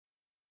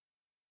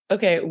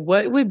Okay,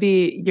 what would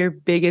be your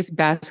biggest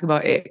basketball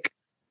ick?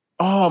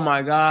 Oh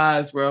my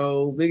gosh,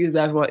 bro. Biggest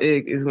basketball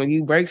ick is when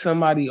you break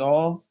somebody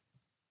off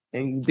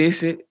and you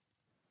dish it,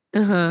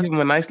 Uh-huh. give them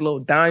a nice little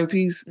dime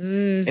piece,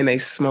 Mm, and they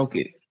smoke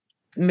it.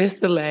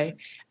 Mr. Lay.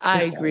 I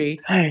It's like, agree.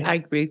 I dang.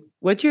 agree.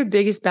 What's your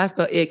biggest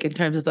basketball ick in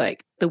terms of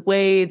like the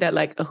way that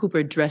like a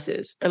hooper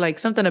dresses or like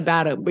something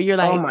about it where you're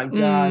Oh like, my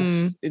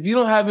gosh. If you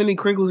don't have any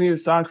crinkles in your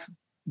socks,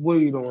 what are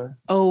you doing?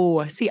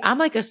 oh, see, I'm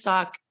like a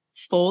sock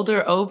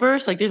folder over.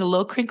 So like there's a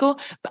little crinkle,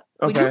 but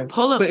when you Okay.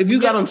 pull them, But if when you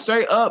you got them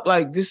straight up,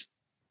 like just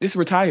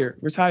retire.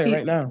 Retire right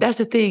see, now. that's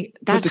the thing. Put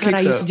the That's what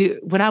I kicks used to up. do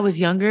when I was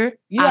younger.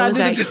 Yeah, I I was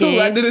did it that too.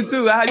 I kid did it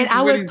too. I and used to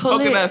I would really pull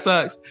poking that it.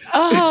 socks.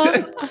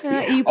 Uh-huh.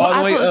 Uh-huh. You pull, All the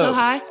I way pull it so up.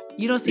 high,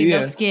 you don't see no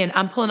Yeah. skin.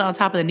 I'm pulling it on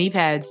top of the knee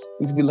pads.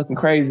 You just be looking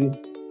crazy.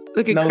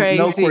 Looking No court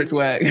crazy.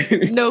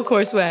 swag. No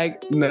core swag.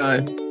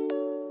 None.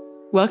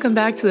 Welcome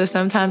back to the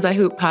Sometimes I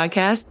Hoop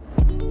podcast.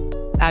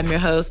 I'm your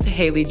host,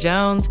 Haley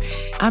Jones.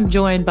 I'm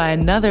joined by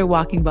another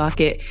walking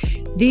bucket,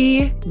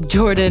 the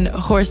Jordan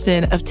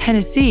Horston of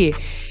Tennessee.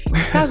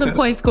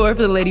 1,000-point score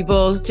for the Lady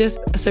Bulls, just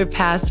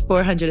surpassed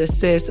 400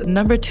 assists.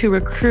 Number 2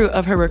 recruit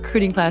of her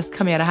recruiting class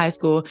coming out of high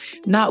school.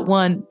 Not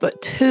one, but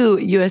 2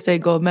 USA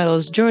gold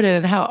medals.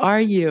 Jordan, how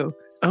are you?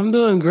 I'm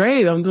doing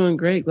great. I'm doing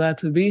great. Glad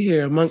to be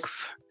here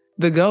amongst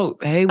the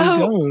GOAT, Haley Oh,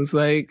 Jones.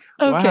 Like,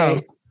 wow.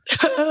 okay.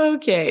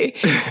 Okay.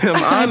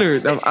 I'm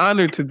honored. I'm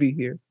honored to be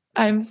here.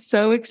 I'm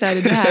so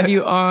excited to have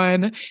you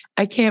on.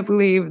 I can't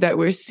believe that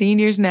we're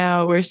seniors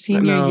now. We're I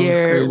senior know, it's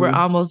year. We're crazy.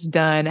 almost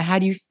done. How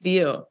do you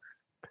feel?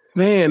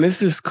 Man,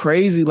 this is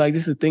crazy. Like,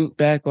 just to think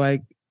back,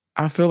 like,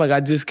 I feel like I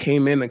just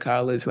came into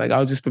college. Like, I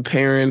was just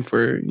preparing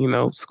for,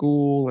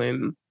 school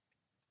and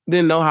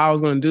didn't know how I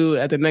was going to do it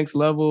at the next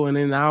level. And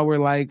then now we're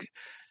like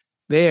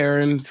there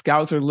and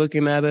scouts are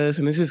looking at us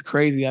and it's just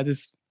crazy. I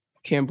just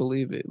can't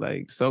believe it.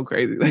 Like, so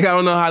crazy. Like, I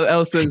don't know how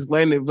else to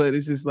explain it, but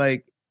it's just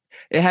like,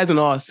 it hasn't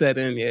all set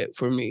in yet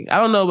for me. I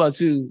don't know about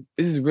you.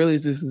 This is really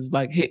just is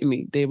like hitting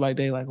me day by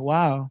day. Like,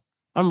 wow,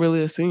 I'm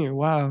really a senior.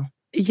 Wow.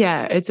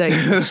 Yeah, it's like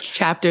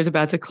chapter's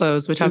about to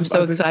close, which I'm It's so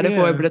about to, excited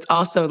for, yeah. but it's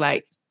also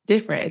like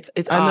different.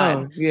 It's I odd.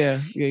 know.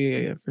 Yeah,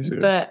 for sure.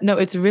 But no,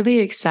 it's really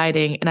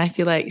exciting. And I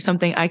feel like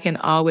something I can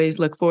always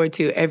look forward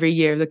to every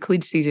year of the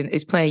collegiate season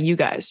is playing you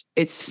guys.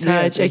 It's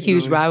Yeah, such a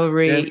huge definitely.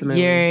 rivalry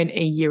Definitely. year in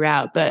and year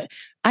out. But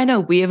I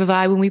know we have a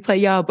vibe when we play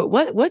y'all, but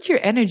what's your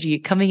energy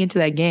coming into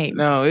that game?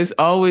 No, it's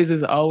always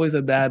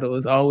a battle.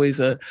 It's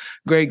always a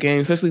great game,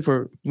 especially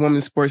for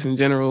women's sports in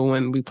general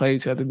when we play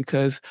each other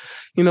because,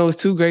 it's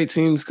two great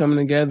teams coming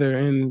together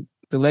and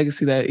the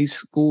legacy that each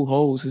school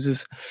holds is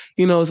just,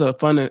 it's a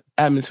fun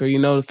atmosphere.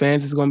 The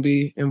fans is going to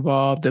be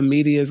involved, the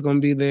media is going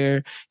to be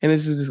there, and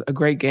it's just a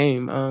great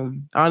game.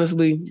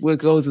 Honestly, what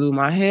goes through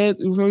my head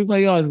when we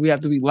play y'all is we have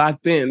to be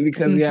locked in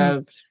because we Mhm.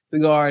 have the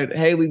guard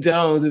Haley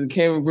Jones and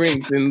Cameron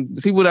Brinks and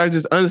the people that are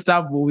just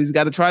unstoppable. We just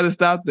got to try to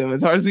stop them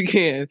as hard as we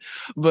can.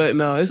 But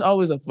no, it's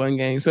always a fun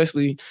game,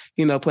 especially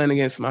playing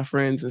against my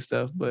friends and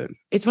stuff. But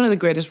It's one of the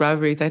greatest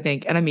rivalries, I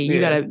think. And I mean, you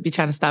yeah, gotta be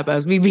trying to stop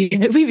us. We be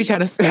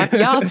trying to stop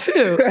y'all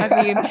too.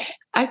 I mean,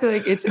 I feel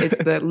like it's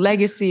the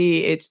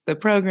legacy, it's the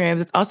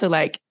programs, it's also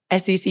like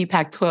SEC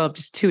Pac-12,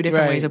 just 2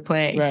 different ways right, of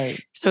playing. right.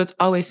 So it's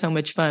always so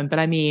much fun. But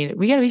I mean,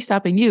 we gotta be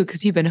stopping you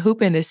because you've been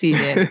hooping this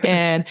season.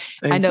 And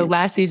I Thank know you.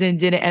 last season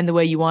didn't end the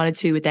way you wanted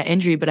to with that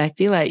injury, but I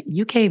feel like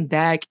you came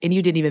back and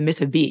you didn't even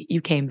miss a beat.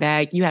 You came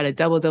back, you had a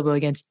double-double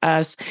against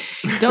us.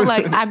 Don't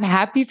like, I'm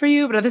happy for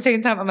you, but at the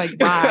same time, I'm like,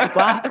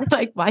 why?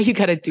 Like, why you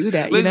gotta do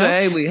that, you Listen, know?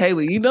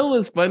 Haley, you know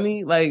what's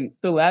funny? Like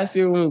the last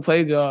year when we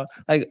played y'all,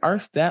 like our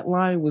stat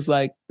line was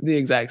like the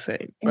exact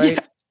same, Yeah, right?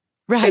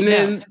 right. And No.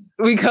 then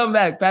we come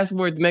back, fast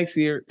forward to next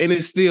year, and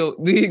it's still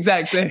the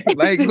exact same.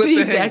 Like, what The the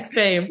heck? exact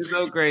same. It's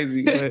so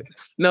crazy. But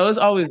no, it's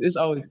always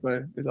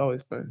fun. It's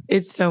always fun.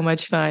 It's so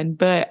much fun.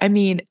 But I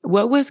mean,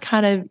 what was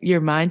kind of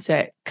your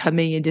mindset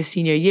coming into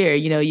senior year?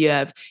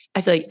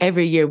 I feel like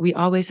every year we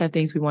always have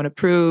things we want to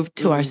prove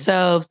to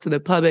ourselves, to the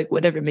public,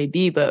 whatever it may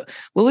be. But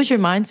what was your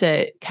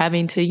mindset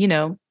having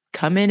to,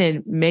 come in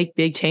and make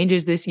big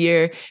changes this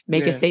year,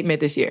 make a Yeah. statement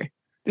this year?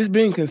 Just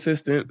being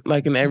consistent,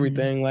 like in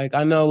everything. Like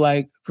I know,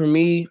 like for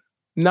me,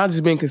 not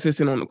just being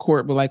consistent on the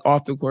court, but like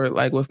off the court,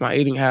 like with my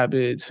eating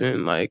habits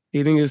and like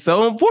eating is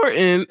so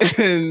important.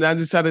 And I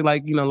just try to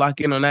like, lock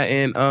in on that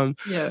end.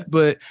 Yeah.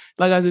 But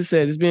like I just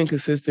said, just being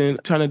consistent,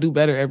 trying to do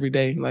better every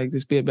day, like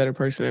just be a better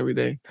person every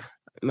day.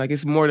 Like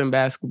it's more than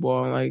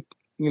basketball, like,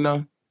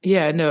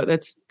 Yeah, no,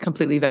 that's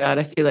completely valid.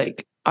 I feel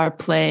like our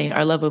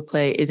level of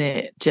play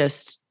isn't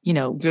just,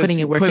 putting just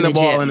in work in putting the the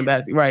ball in gym. the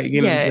basket, right? Getting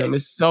in the Yeah, gym.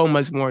 It's so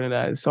much more than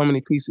that. There's so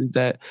many pieces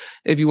that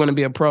if you want to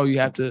be a pro, you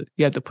have to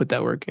put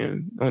that work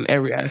in on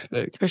every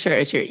aspect. for sure.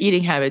 It's your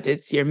eating habits,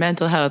 it's your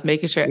mental health,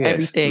 making sure Yes,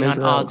 everything on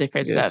mental all health.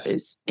 different stuff Yes.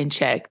 is in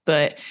check.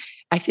 But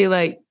I feel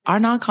like our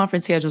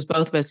non-conference schedules,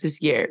 both of us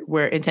this year,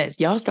 were intense.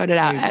 Y'all started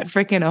out at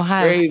Crazy. freaking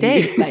Ohio Crazy.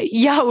 State. Like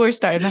y'all were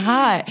starting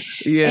hot.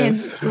 And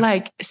Yes.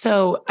 like,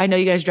 so I know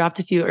you guys dropped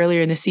a few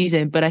earlier in the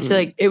season, but I feel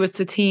Mm. like it was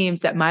to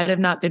teams that might have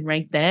not been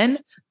ranked then,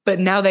 but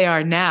now they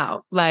are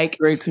now. Like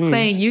Great team.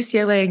 playing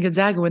UCLA and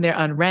Gonzaga when they're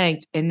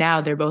unranked, and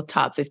now they're both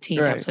top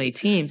 15, top 20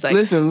 teams. Like,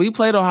 listen, we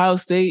played Ohio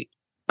State.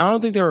 I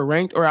don't think they were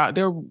ranked or out.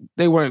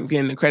 They weren't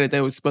getting the credit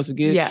they were supposed to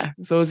get. Yeah.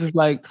 So it's just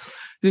like,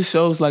 this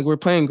shows like we're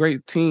playing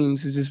great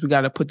teams. It's just we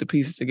got to put the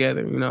pieces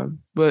together, you know.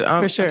 But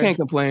For sure. I can't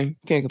complain.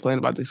 Can't complain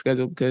about the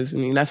schedule because, I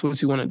mean, that's what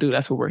you want to do.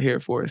 That's what we're here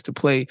for, is to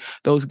play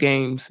those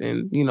games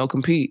and, you know,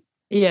 compete.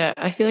 Yeah,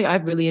 I feel like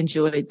I've really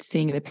enjoyed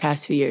seeing the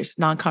past few years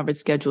non-conference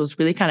schedules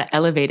really kind of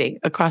elevating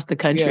across the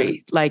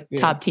country.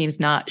 Top teams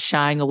not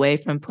shying away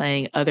from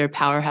playing other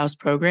powerhouse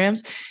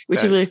programs,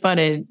 which is really fun.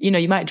 And, you know,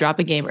 you might drop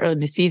a game early in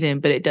the season,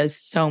 but it does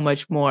so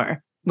much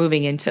more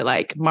moving into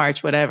like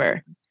March,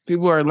 whatever.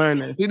 People are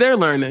learning. They're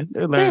learning.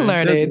 They're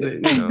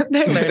learning.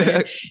 They're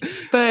learning.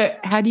 But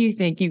how do you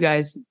think you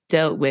guys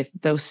dealt with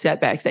those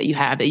setbacks that you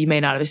have that you may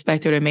not have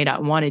expected or may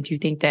not wanted? Do you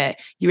think that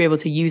you were able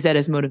to use that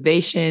as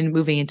motivation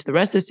moving into the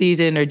rest of the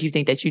season? Or do you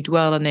think that you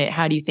dwelled on it?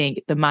 How do you think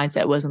the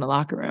mindset was in the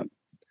locker room?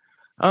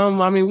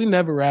 I mean, we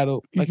never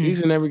rattled. Like each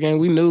and every game,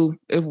 we knew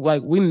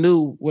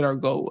what our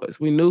goal was.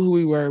 We knew who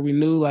we were. We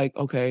knew like,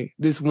 okay,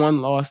 this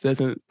one loss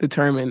doesn't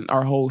determine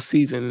our whole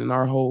season and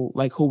our whole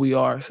like who we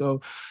are.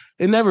 So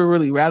it never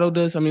really rattled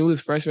us. I mean, we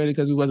was frustrated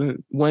because we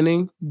wasn't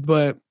winning,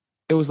 but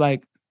it was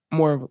like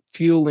more of a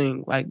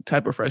fueling like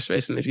type of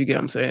frustration, if you get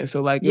what I'm saying.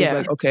 So like, it was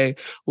like, okay,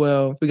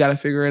 well, we got to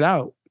figure it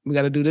out. We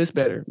got to do this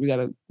better. We got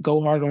to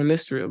go hard on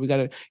this drill. We got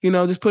to, you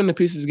know, just putting the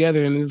pieces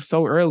together. And it was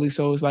so early.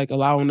 So it's like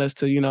allowing us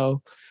to, you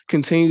know,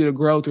 continue to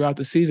grow throughout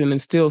the season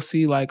and still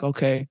see like,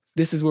 okay,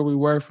 this is where we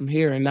were from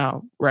here and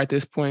now we're at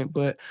this point.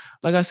 But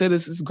like I said,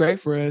 it's great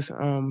for us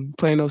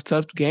playing those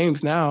tough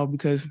games now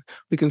because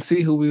we can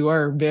see who we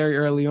were very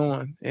early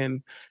on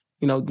and,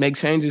 you know, make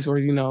changes or,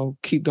 you know,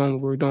 keep doing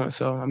what we're doing.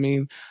 So, I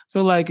mean, I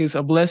feel like it's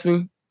a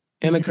blessing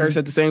and a curse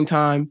at the same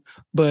time.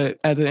 But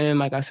at the end,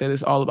 like I said,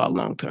 it's all about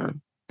long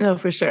term. No,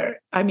 for sure.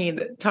 I mean,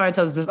 Tara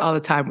tells us this all the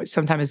time, which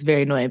sometimes is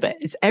very annoying, but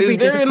every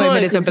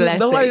disappointment is a blessing.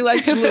 Nobody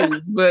likes to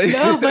lose. But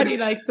nobody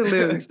likes to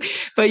lose.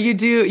 But you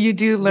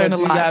do learn a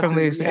lot from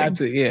losing. You have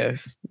to,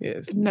 yes.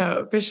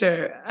 No, for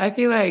sure. I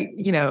feel like,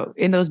 you know,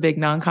 in those big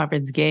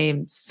non-conference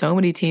games, so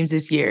many teams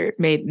this year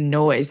made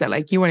noise that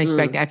like you weren't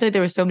expecting. I feel like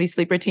there were so many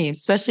sleeper teams,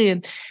 especially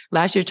in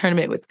last year's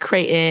tournament with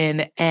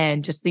Creighton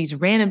and just these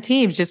random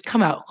teams just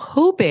come out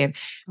hooping.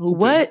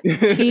 What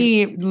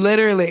team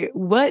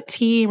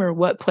or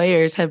what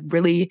players have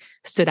really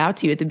stood out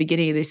to you at the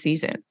beginning of this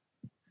season?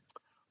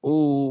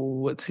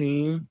 Oh, what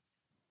team?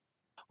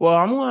 Well,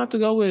 I'm going to have to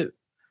go with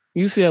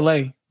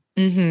UCLA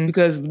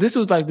because this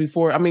was like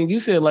before. I mean,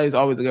 UCLA is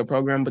always a good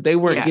program, but they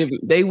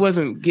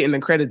wasn't getting the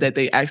credit that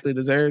they actually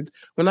deserved.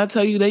 When I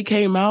tell you they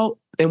came out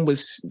and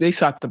they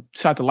shot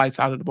the lights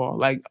out of the ball.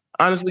 Like,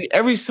 honestly,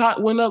 every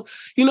shot went up.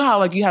 You know how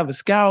like you have a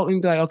scout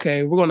and you're like,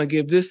 okay, we're going to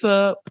give this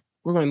up.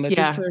 We're going to let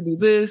this player do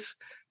this.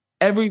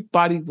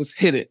 Everybody was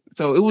hitting.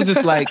 So it was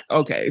just like,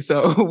 okay,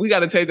 so we got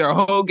to change our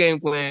whole game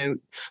plan.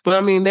 But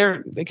I mean,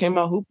 they came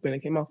out hooping. They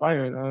came out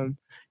firing.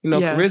 You know,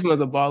 Charisma's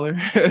a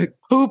baller.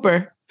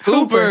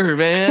 Hooper,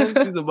 man.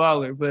 She's a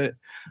baller. But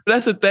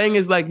that's the thing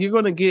is like, you're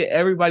going to get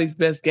everybody's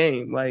best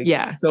game. Like,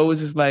 so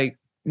it's just like,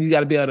 you got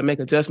to be able to make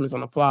adjustments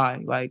on the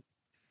fly. Like,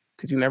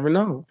 because you never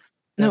know.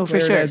 No, for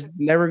sure. That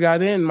never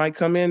got in might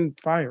come in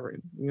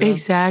firing. You know?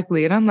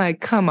 Exactly. And I'm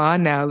like, come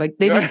on now. Like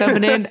they be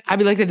subbing in. I'd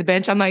be looking at the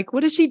bench. I'm like,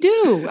 what does she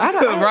do? I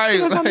don't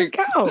she was on the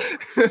scout.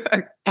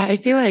 I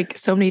feel like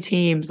so many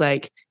teams,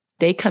 like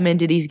they come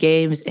into these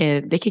games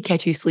and they could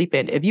catch you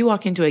sleeping. If you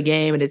walk into a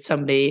game and it's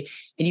somebody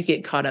and you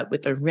get caught up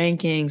with their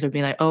rankings or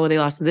being like, oh, they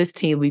lost to this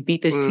team. We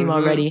beat this team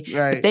already.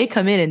 Right. But they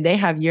come in and they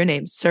have your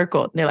name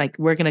circled. And they're like,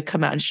 we're going to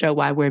come out and show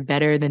why we're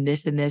better than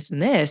this and this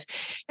and this.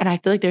 And I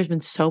feel like there's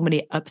been so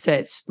many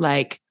upsets.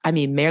 Like, I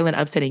mean, Maryland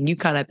upsetting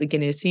UConn at the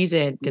beginning of the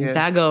season,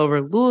 Gonzaga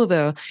over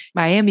Louisville,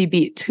 Miami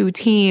beat two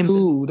teams.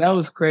 Ooh, that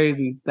was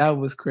crazy.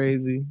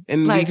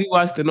 And like, did you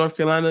watch the North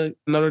Carolina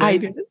Notre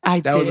Dame? I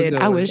did.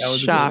 I was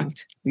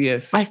shocked.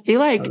 Yes. I feel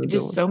like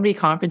just so many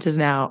conferences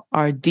now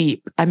are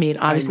deep. I mean,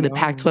 obviously the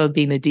Pac-12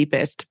 being the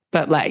deepest,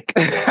 but like,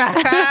 but like,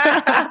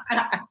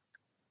 I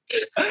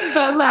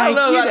don't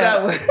know about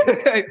that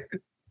one.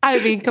 I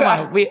mean, come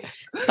on,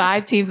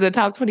 5 teams in the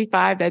top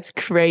 25. That's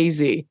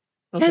crazy.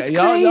 Okay, that's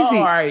y'all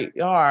crazy.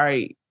 Y'all all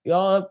right.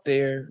 Y'all up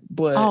there,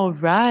 but all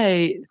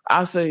right.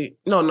 I say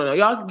no.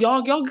 Y'all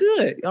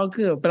good. Y'all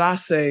good. But I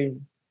say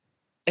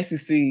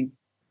SEC.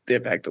 They're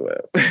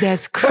Pac-12.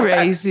 That's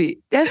crazy.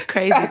 That's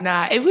crazy.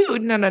 Nah, if we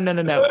would no.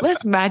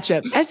 Let's match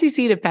up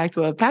SEC to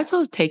Pac-12.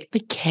 Pac-12 is taking the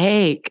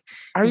cake.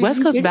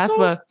 West Coast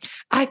basketball. So?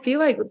 I feel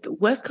like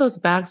West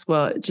Coast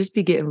basketball just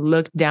be getting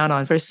looked down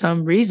on for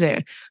some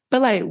reason.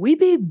 But like we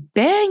be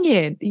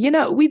banging,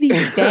 we be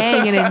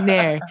banging in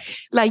there.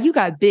 Like you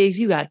got bigs,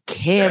 you got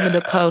Cam in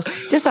the post.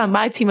 Just on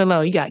my team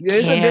alone, you got Cam,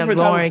 it's a different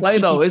Lauren, type of play,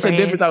 though. It's Fran. A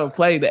different type of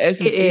play. The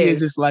SEC is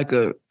just like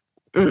a.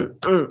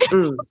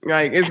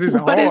 Like it's just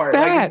what hard. Is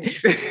that?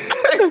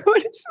 Like,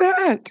 what is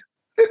that?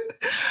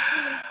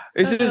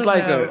 It's just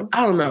like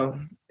I don't know.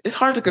 It's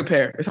hard to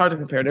compare.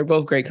 They're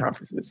both great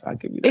conferences. I'll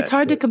give you that. It's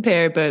hard to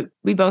compare, but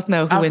we both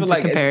know who wins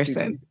the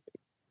comparison.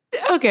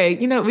 Okay,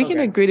 we can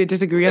agree to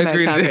disagree on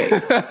that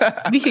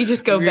topic. We can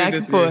just go back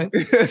and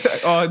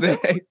forth all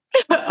day.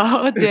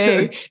 all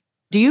day.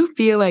 Do you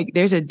feel like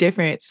there's a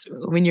difference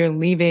when you're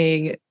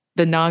leaving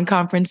the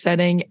non-conference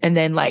setting and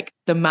then like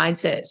the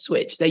mindset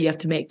switch that you have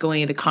to make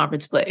going into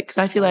conference play? Because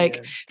I feel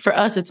like for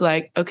us, it's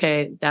like,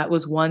 okay, that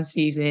was one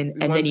season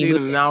and then you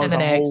move now to it's the a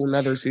next. whole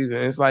nother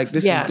season. It's like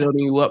this is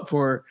building you up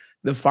for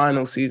the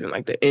final season,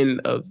 like the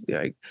end of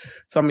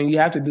so I mean you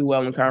have to do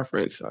well in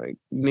conference. Like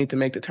you need to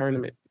make the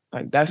tournament.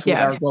 Like that's what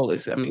our goal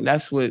is. I mean,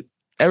 that's what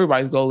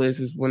everybody's goal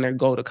is when they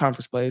go to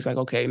conference play. It's like,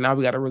 okay, now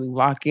we got to really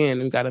lock in.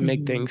 We got to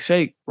make things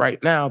shake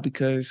right now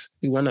because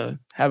we want to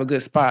have a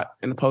good spot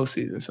in the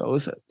postseason. So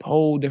it's a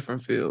whole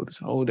different field.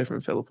 It's a whole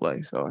different field of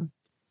play. So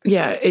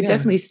it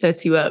definitely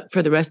sets you up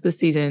for the rest of the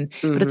season.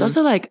 But it's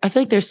also like, I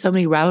feel like there's so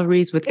many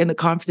rivalries within the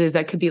conferences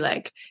that could be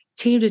like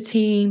team to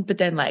team, but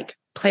then like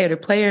player to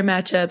player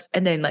matchups,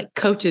 and then like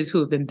coaches who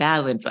have been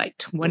battling for like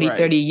 20,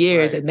 30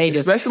 years. And they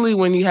especially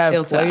when you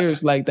have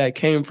players like that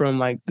came from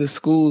like the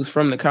schools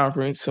from the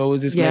conference. So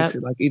it just makes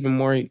it like even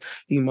more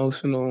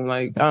emotional.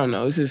 Like, I don't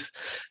know. It's just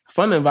a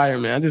fun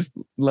environment. I just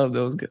love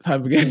those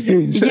type of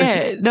games.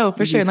 Yeah, no,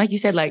 for sure. And like you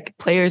said, like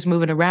players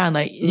moving around,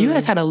 like you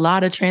guys had a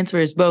lot of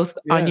transfers, both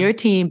on your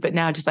team, but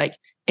now just like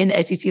in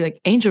the SEC, like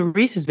Angel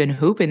Reese has been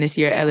hooping this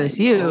year at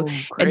LSU.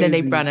 And then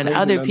they brought in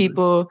other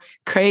people,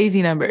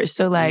 crazy numbers.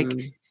 So like,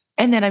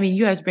 and then, I mean,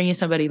 you guys bring in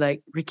somebody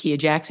like Rickea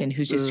Jackson,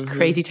 who's just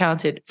crazy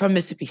talented from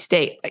Mississippi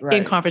State, like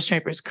in conference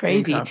transfers,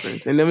 crazy.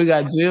 And then we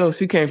got Jill.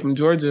 She came from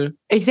Georgia.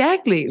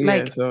 Exactly. Yeah,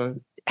 like,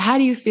 how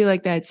do you feel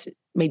like that's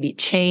maybe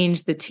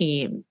changed the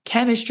team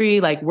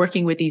chemistry, like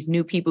working with these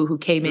new people who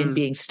came in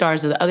being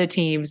stars of the other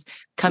teams,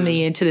 coming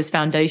into this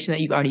foundation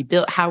that you've already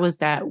built? How was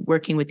that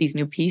working with these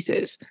new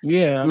pieces?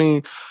 Yeah, I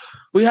mean,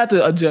 we had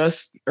to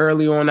adjust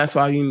early on. That's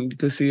why you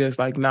could see us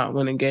like not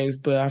winning games.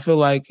 But I feel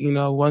like,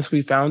 once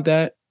we found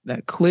that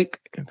click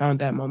and found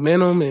that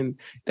momentum and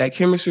that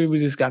chemistry, we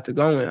just got to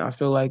going. I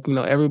feel like,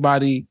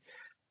 everybody,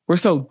 we're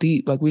so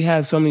deep. Like we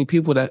have so many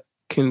people that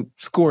can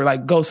score,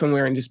 like go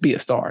somewhere and just be a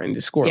star and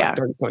just score like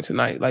 30 points a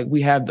night. Like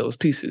we have those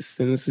pieces.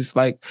 And it's just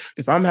like,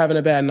 if I'm having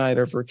a bad night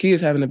or if Rickea's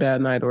having a bad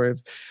night or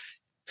if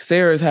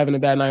Sarah's having a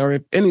bad night or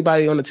if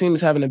anybody on the team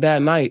is having a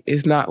bad night,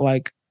 it's not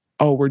like,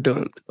 oh, we're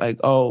doomed. Like,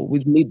 oh, we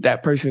need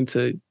that person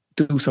to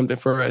do something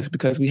for us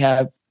because we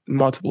have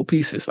multiple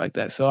pieces like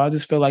that. So I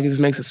just feel like it just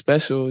makes it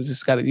special. You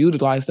just got to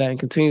utilize that and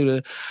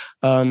continue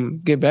to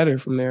get better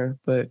from there.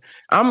 But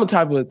I'm the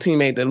type of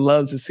teammate that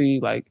loves to see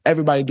like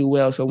everybody do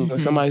well. So when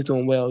somebody's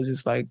doing well, it's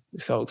just like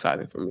it's so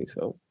exciting for me.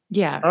 So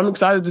yeah, I'm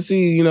excited to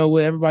see,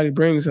 what everybody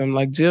brings. And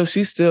like Jill,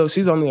 she's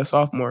only a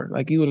sophomore.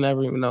 Like you would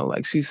never even know.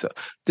 Like she's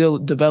still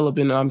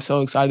developing. And I'm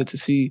so excited to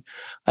see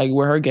like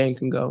where her game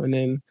can go. And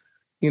then,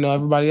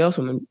 everybody else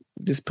on them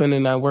just putting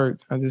in that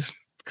work. I'm just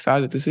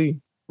excited to see.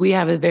 We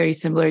have a very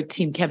similar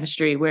team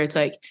chemistry where it's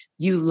like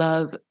you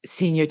love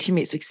seeing your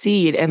teammates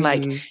succeed. And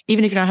like,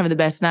 even if you're not having the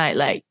best night,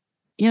 like,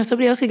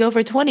 somebody else could go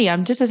for 20.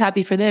 I'm just as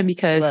happy for them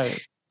because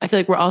I feel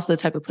like we're also the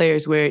type of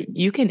players where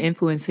you can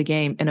influence the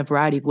game in a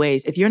variety of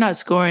ways. If you're not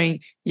scoring,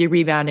 you're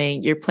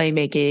rebounding, you're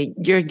playmaking,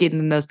 you're getting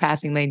in those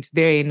passing lanes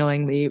very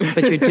annoyingly,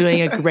 but you're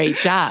doing a great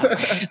job.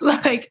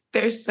 Like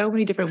there's so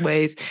many different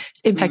ways to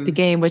impact the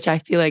game, which I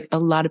feel like a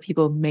lot of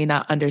people may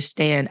not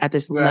understand at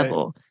this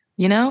level,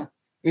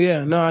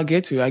 Yeah, no, I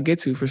get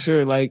you for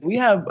sure. Like we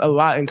have a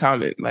lot in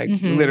common, like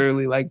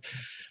literally like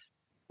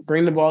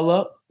bring the ball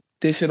up,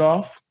 dish it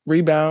off,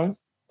 rebound,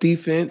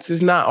 defense.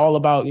 It's not all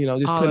about,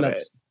 just putting up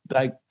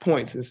like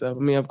points and stuff.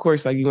 I mean, of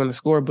course, like you want to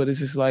score, but it's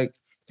just like,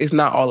 it's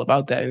not all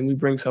about that. And we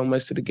bring so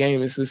much to the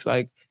game. It's just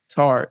like, it's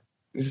hard.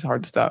 It's just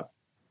hard to stop.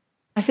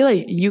 I feel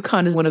like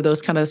UConn is one of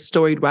those kind of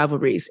storied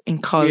rivalries in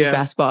college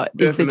basketball.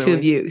 It's the two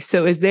of you.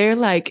 So is there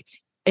like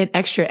an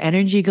extra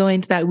energy going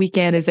to that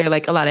weekend? Is there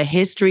like a lot of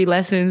history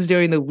lessons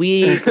during the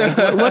week?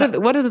 Like, what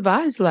are the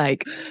vibes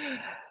like?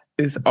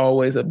 It's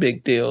always a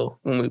big deal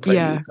when we play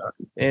UConn.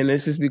 And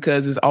it's just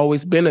because it's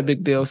always been a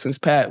big deal since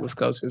Pat was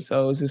coaching.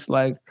 So it's just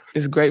like,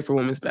 it's great for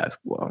women's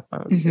basketball.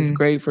 It's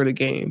great for the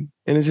game.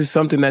 And it's just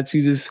something that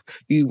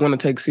you want to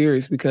take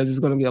serious because there's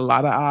going to be a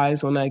lot of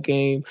eyes on that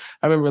game.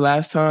 I remember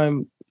last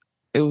time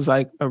it was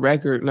like a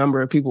record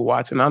number of people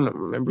watching. I don't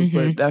remember,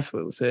 but that's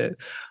what it was said.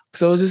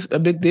 So it's just a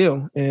big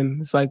deal.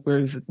 And it's like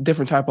there's a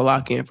different type of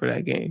lock-in for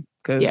that game.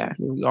 Because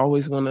we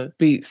always want to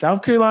beat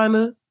South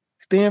Carolina,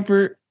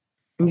 Stanford,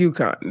 and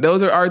UConn.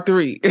 Those are our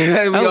three.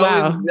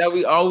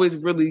 We always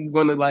really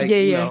want to like,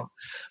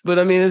 But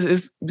I mean,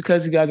 it's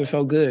because you guys are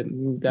so good.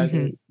 You guys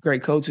are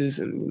great coaches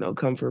and,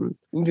 come from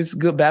just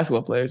good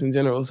basketball players in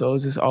general. So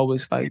it's just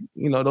always like,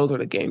 those are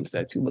the games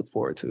that you look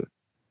forward to.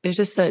 There's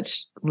just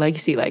such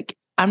legacy. Like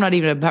I'm not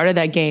even a part of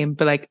that game,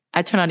 but like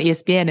I turn on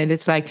ESPN and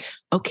it's like,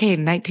 okay,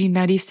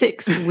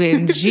 1996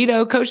 when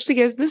Gino coached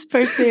against this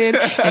person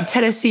and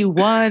Tennessee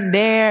won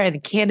there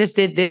and Candace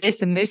did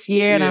this and this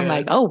year. And I'm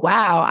like, oh,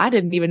 wow, I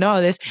didn't even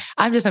know this.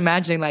 I'm just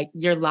imagining like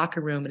your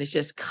locker room and it's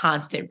just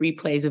constant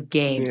replays of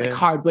games, like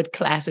hardwood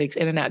classics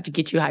in and out to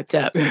get you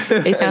hyped up.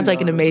 It sounds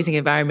like an amazing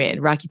environment.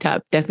 And Rocky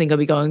Top definitely going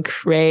to be going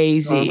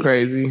crazy. Going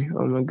crazy.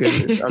 Oh my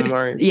goodness. I'm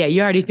already. Yeah,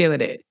 you're already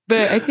feeling it.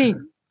 But I think,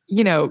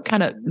 you know,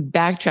 kind of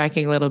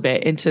backtracking a little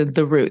bit into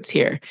the roots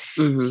here.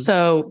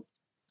 So,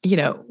 you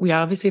know, we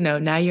obviously know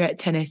now you're at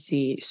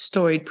Tennessee,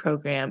 storied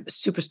program,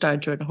 superstar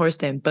Jordan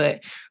Horston,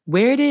 but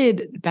where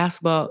did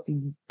basketball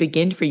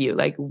begin for you?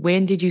 Like,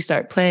 when did you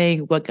start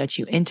playing? What got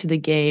you into the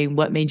game?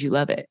 What made you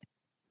love it?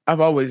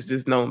 I've always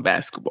just known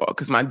basketball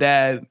because my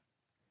dad,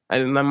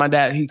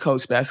 he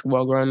coached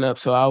basketball growing up.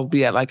 So I would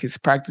be at like his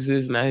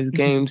practices and at his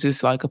games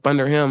just like up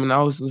under him. And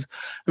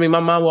my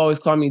mom would always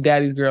call me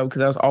daddy's girl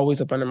because I was always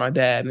up under my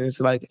dad. And it's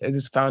like, I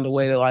just found a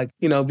way to like,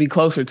 you know, be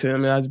closer to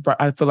him. And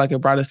I feel like it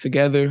brought us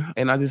together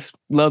and I just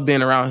love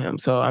being around him.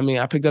 So, I mean,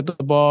 I picked up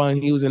the ball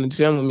and he was in the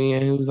gym with me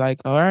and he was like,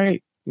 all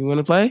right, you want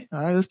to play? All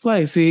right, let's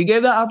play. See, he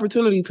gave that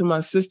opportunity to my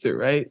sister,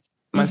 right?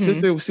 My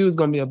sister, she was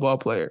going to be a ball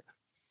player.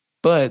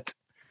 But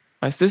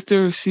my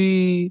sister,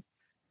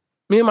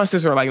 me and my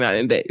sister are like night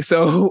and day.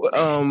 So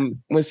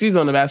when she's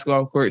on the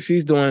basketball court,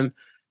 she's doing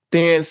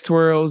dance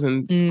twirls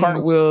and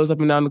cartwheels up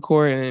and down the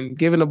court and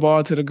giving the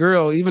ball to the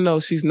girl, even though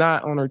she's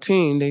not on her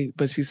team.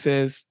 But she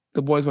says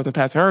the boys wasn't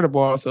passing her the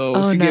ball, so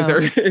gives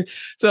her.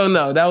 So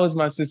no, that was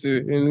my sister,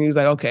 and he was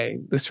like, "Okay,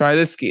 let's try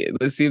this kid.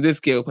 Let's see if this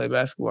kid will play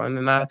basketball." And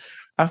then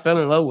I fell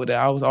in love with it.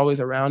 I was always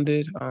around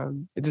it.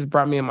 It just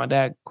brought me and my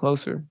dad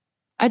closer.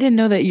 I didn't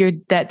know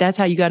that that's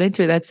how you got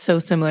into it. That's so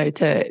similar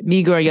to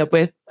me growing up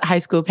with high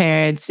school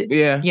parents,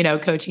 you know,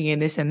 coaching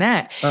and this and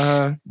that.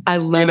 I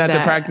love being at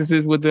the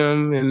practices with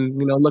them and,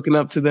 you know, looking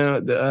up to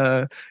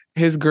them,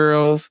 his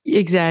girls.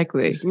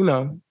 Exactly. It's, you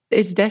know.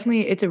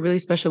 It's a really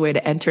special way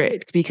to enter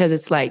it because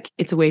it's like,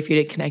 it's a way for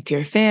you to connect to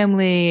your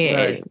family.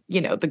 Right. And,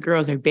 you know, the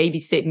girls are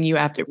babysitting you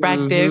after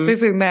practice,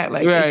 this and that.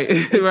 Like,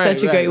 it's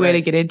such a great way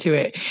to get into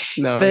it.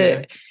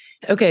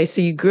 Okay, so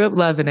you grew up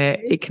loving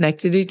it. It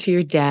connected you to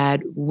your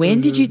dad.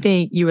 When did you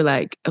think you were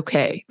like,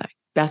 okay, like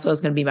basketball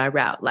is going to be my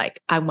route? Like,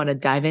 I want to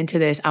dive into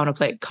this. I want to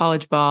play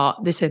college ball,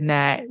 this and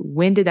that.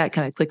 When did that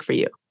kind of click for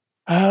you?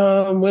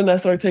 When I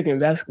started taking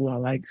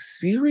basketball, like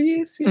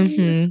serious.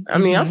 I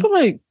mean, I feel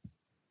like,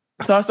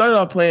 so I started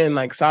off playing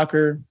like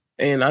soccer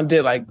and I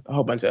did like a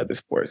whole bunch of other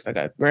sports. Like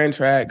I ran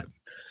track,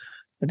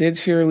 I did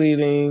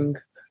cheerleading.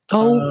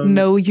 Oh,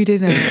 no, you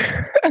didn't.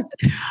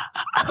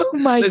 Oh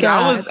my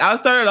God. I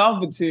started off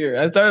with cheer.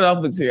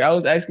 I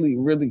was actually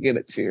really good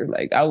at cheer.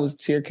 Like I was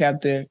cheer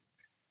captain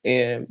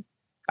and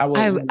I'm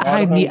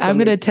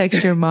going to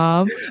text your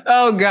mom.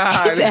 Oh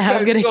God.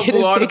 I'm going to get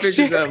a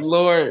picture. Up.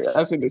 Lord,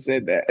 I shouldn't have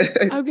said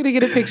that. I'm going to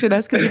get a picture.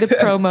 That's going to be the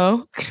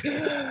promo.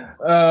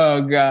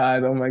 Oh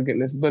God. Oh my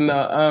goodness. But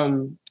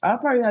no, I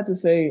probably have to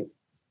say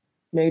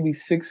maybe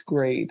sixth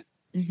grade.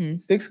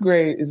 Sixth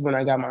grade is when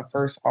I got my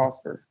first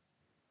offer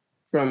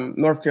from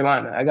North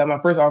Carolina. I got my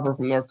first offer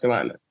from North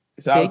Carolina.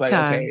 So I was like,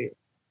 okay,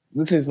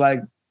 this is like,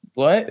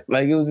 what?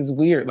 Like, it was just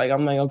weird. Like,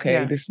 I'm like,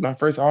 okay, this is my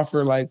first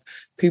offer. Like,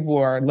 people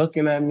are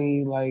looking at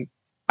me like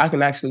I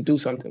can actually do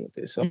something with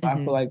this. So I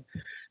feel like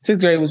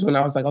sixth grade was when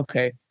I was like,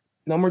 okay,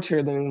 no more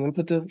cheerleading. I'm going to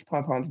put the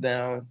pom-poms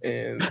down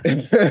and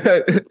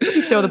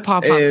throw the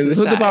pom-poms and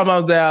put the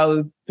pom-poms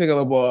down, pick up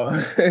a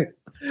ball.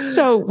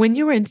 So when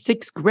you were in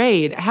sixth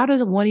grade, how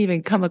does one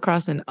even come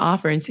across an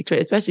offer in sixth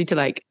grade, especially to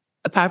like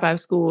a Power 5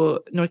 school,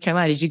 North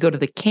Carolina? Did you go to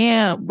the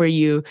camp?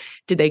 Did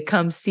they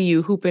come see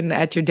you hooping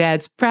at your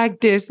dad's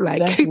practice? Like,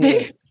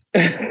 like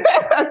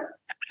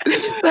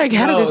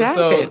how did this happen?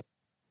 So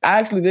I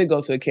actually did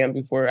go to a camp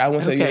before. I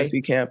went to a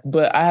USC camp,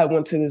 but I had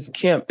went to this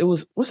camp. It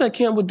was, what's that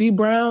camp with D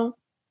Brown?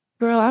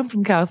 Girl, I'm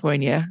from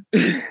California.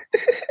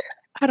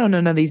 I don't know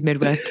none of these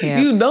Midwest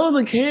camps. You know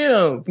the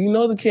camp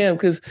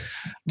because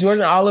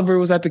Jordan Oliver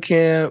was at the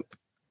camp.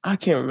 I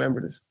can't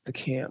remember the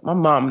camp. My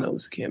mom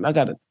knows the camp. I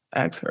got to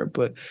ask her,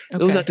 but it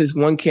was at this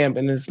one camp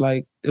and it's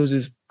like, it was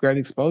just great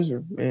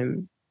exposure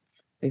and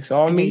they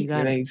saw me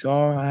and they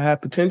saw I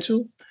had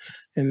potential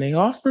and they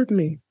offered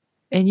me.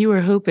 And you were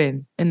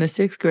hooping in the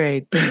sixth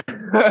grade.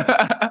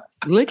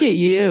 Look at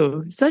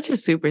you. Such a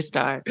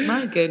superstar.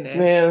 My goodness.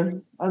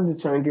 Man, I'm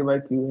just trying to get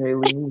like you,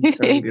 Haley. I'm just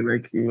trying to get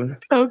like you.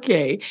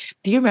 Okay.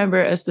 Do you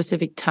remember a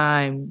specific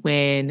time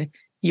when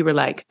you were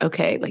like,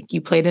 okay, like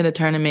you played in a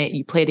tournament,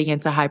 you played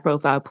against a high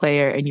profile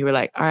player and you were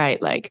like, all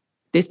right, like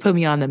this put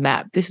me on the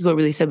map. This is what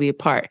really set me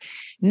apart.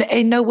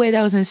 Ain't no way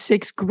that was in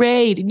sixth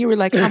grade. And you were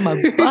like, I'm a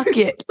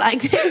bucket.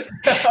 Like this.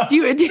 Do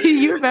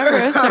you remember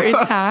a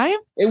certain time?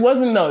 It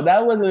wasn't, no,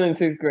 that wasn't in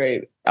sixth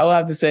grade. I would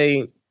have to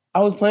say, I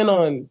was playing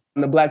on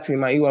the black team,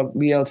 my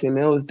EYBL team.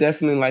 And it was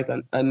definitely like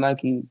a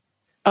Nike.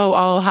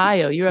 Oh,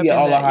 Ohio. You're up, you're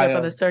up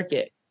on the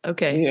circuit.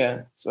 Okay.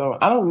 Yeah. So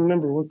I don't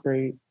remember what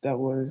grade that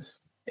was.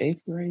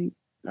 Eighth grade?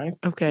 Ninth?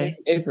 Okay.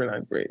 Eighth or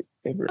ninth grade.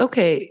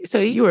 Okay. So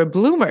you were a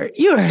bloomer.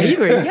 You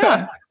were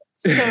young.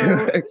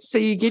 So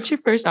you get your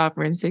first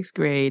offer in 6th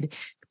grade,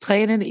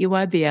 playing in the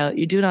EYBL,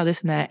 you're doing all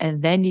this and that,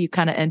 and then you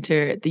kind of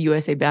enter the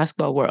USA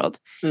basketball world.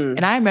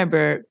 And I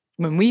remember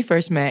when we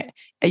first met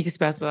at USA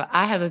basketball,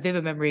 I have a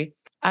vivid memory.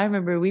 I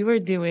remember we were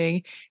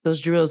doing those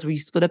drills where you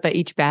split up at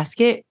each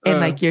basket and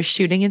like you're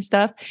shooting and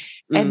stuff.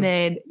 And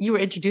then you were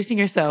introducing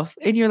yourself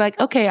and you're like,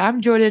 okay, I'm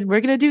Jordan.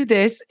 We're going to do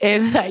this.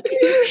 And like,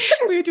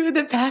 we were doing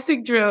the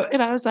passing drill.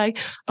 And I was like,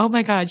 oh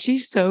my God,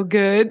 she's so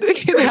good.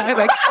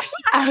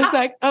 I was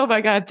like, oh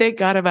my God, thank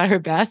God about her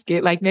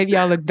basket. Like maybe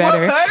I'll look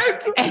better.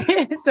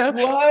 And so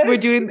I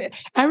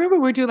remember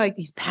we're doing like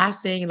these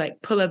passing,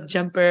 like pull up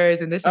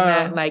jumpers and this and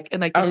that,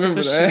 and like the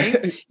circle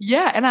shooting.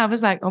 Yeah. And I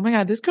was like, oh my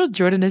God, this girl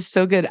Jordan is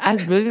so good. I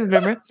really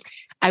remember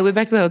I went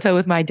back to the hotel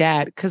with my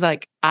dad because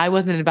like I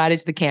wasn't invited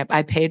to the camp.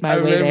 I paid my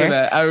way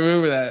there. I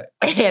remember that.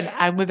 And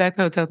I went back to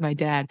the hotel with my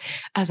dad.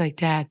 I was like,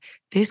 Dad,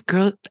 this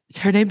girl,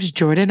 her name's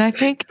Jordan, I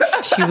think.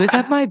 She was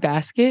at my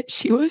basket.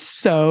 She was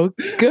so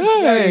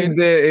good.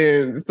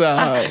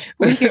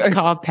 We can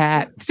call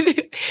Pat.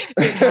 It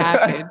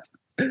happened.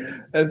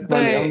 That's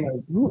funny. I'm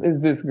like, who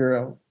is this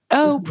girl?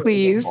 Oh,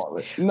 please.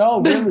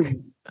 No, really.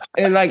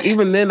 And like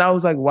even then I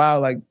was like, wow,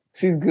 like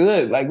she's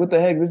good. Like what the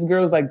heck? This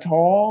girl's like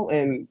tall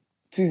and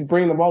she's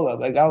bringing the ball up.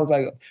 Like I was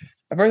like,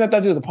 at first I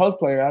thought she was a post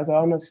player. I was like,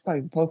 oh no, she's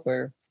probably a post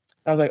player.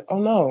 I was like, oh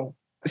no,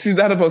 she's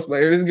not a post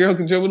player. This girl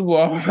can dribble the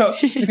ball.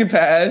 She can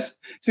pass.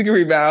 She can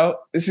rebound.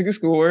 And she can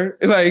score.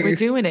 Like we're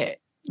doing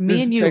it.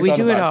 Me and you, we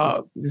do it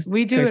all.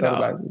 We do it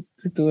all.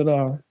 Just do it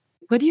all.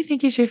 What do you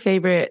think is your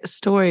favorite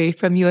story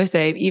from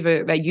USA,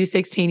 either that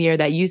U16 year,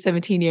 that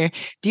U17 year?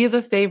 Do you have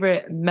a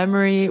favorite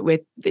memory with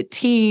the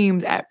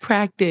teams at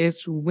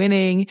practice,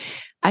 winning?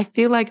 I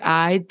feel like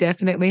I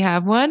definitely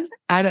have one.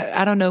 I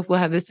don't know if we'll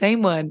have the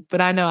same one,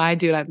 but I know I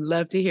do. I'd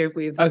love to hear if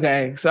we have the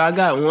same. So I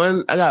got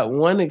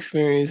one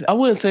experience. I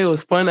wouldn't say it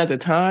was fun at the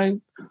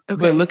time,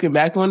 but looking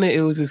back on it,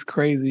 it was just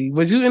crazy.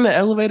 Was you in the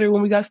elevator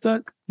when we got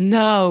stuck?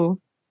 No.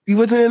 You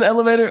wasn't in the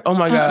elevator? Oh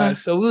my gosh.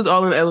 So we was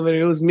all in the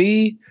elevator. It was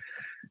me,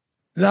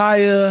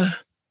 Zaya,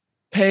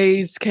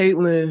 Paige,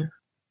 Caitlin.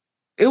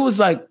 It was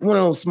like one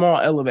of those small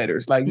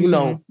elevators. Like, you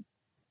know,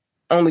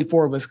 only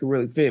 4 of us could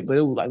really fit, but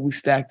it was like we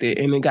stacked it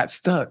and it got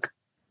stuck.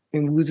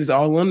 And we was just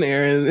all in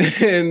there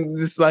and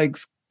just like,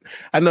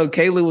 I know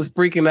Caitlin was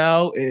freaking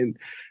out and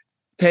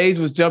Paige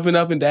was jumping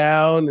up and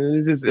down. And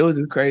it was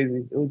just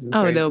crazy. It was just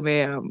crazy. No,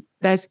 ma'am.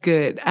 That's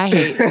good.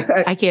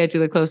 I can't do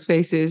the close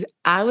faces.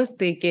 I was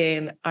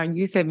thinking our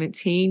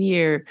U17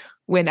 year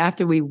when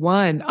after we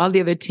won, all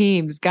the other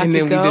teams got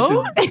to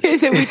go. And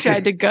then we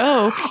tried to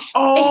go.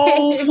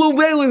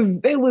 Well,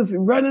 they was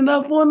running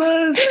up on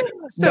us.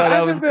 So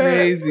that was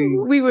crazy.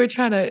 We were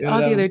trying to, all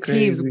the other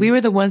teams, we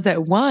were the ones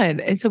that won.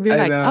 And so we were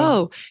like,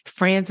 oh,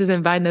 France is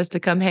inviting us to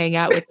come hang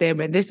out with them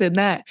and this and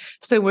that.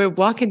 So we're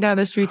walking down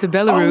the streets of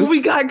Belarus. Oh,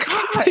 we got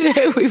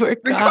caught. We were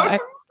caught.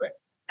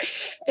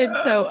 And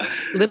so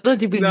little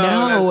did we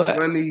know, that's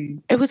funny.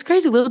 It was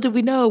crazy. Little did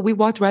we know, we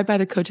walked right by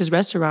the coach's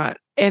restaurant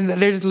and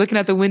they're just looking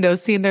at the window,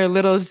 seeing their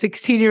little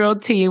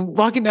 16-year-old team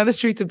walking down the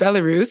streets of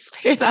Belarus.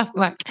 And I'm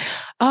like,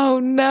 oh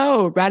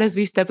no, right as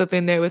we step up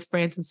in there with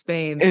France and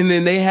Spain. And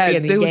then they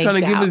were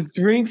trying to give us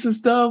drinks and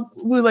stuff.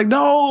 We were like,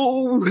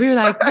 no. We were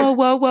like,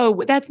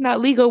 whoa. That's not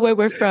legal where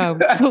we're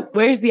from.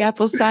 Where's the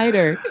apple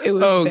cider? It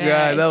was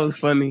bad. God, that was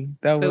funny.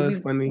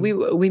 Funny.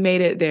 We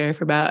made it there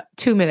for about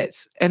 2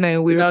 minutes and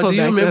then we were pulled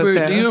back to the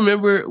hotel. Do you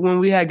remember when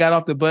we had got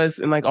off the bus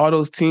and like all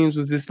those teams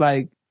was just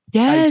like,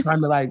 yes, trying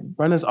to like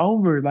run us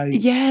over? Like,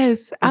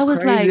 yes, I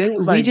was crazy.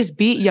 Like, we just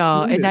beat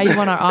y'all, and now you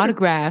want our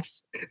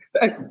autographs.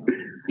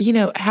 You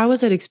know, how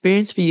was that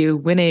experience for you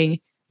winning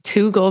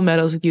 2 gold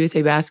medals with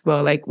USA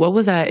basketball? Like, what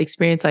was that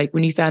experience like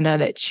when you found out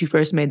that you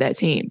first made that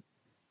team?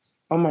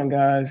 Oh my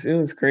gosh, it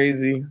was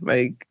crazy.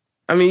 Like,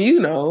 I mean, you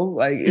know,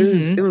 like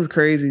it was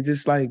crazy.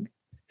 Just like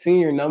seeing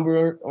your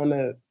number on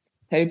the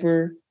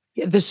paper.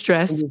 The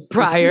stress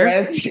prior.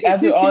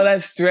 After all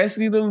that stress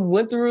you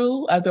went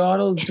through, after all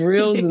those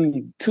drills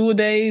and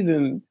 2-a-days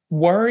and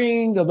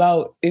worrying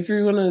about if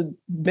you're going to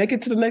make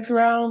it to the next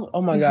round.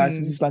 Oh my gosh,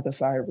 it's just like a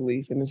sigh of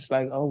relief. And it's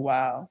like, oh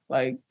wow.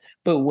 Like,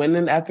 but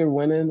after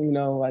winning, you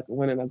know, like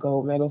winning a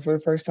gold medal for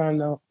the first time,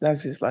 though,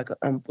 that's just like an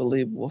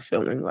unbelievable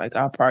feeling. Like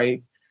I'll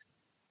probably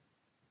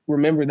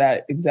remember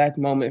that exact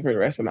moment for the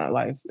rest of my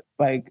life.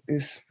 Like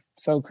it's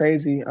so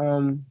crazy.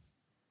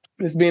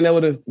 Just being able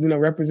to, you know,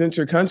 represent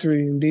your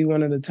country and be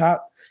one of the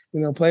top,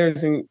 you know,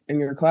 players in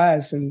your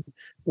class and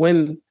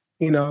win,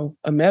 you know,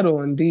 a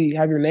medal and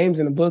have your names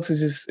in the books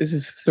is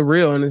just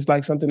surreal. And it's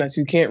like something that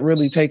you can't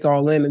really take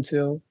all in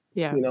until,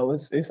 you know,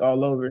 it's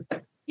all over.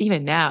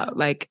 Even now,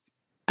 like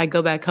I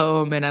go back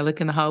home and I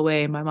look in the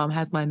hallway and my mom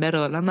has my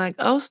medal and I'm like,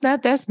 oh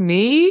snap, that's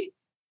me.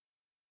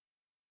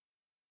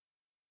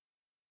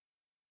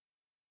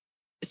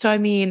 So, I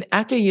mean,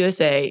 after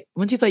USA,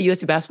 once you play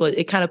USA basketball,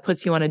 it kind of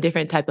puts you on a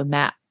different type of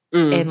map.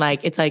 And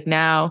like, it's like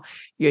now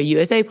you're a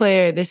USA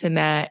player, this and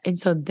that. And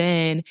so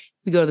then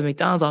we go to the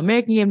McDonald's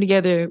All-American game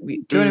together,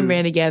 we Jordan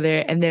Brand together,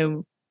 and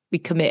then we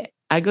commit.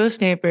 I go to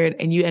Stanford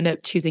and you end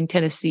up choosing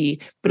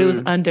Tennessee, but it was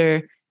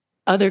under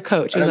other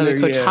coach. It was other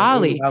coach, Yeah, it was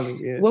Holly. Holly,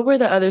 yeah. What were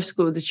the other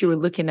schools that you were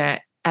looking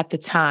at the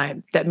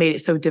time that made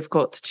it so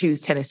difficult to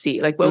choose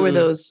Tennessee? Like, what were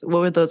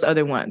those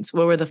other ones?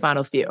 What were the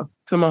final few?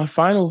 So my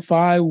final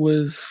 5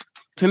 was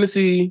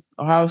Tennessee,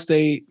 Ohio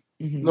State,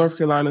 North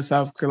Carolina,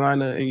 South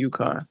Carolina, and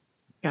UConn.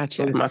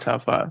 Gotcha. Those were my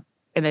top 5.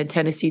 And then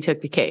Tennessee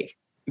took the cake.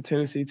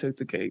 Tennessee took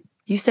the cake.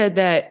 You said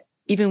that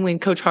even when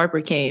Coach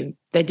Harper came,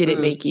 that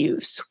didn't make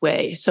you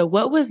sway. So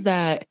what was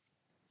that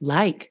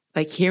like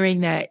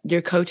hearing that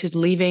your coach is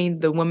leaving,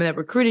 the woman that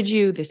recruited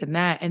you, this and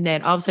that, and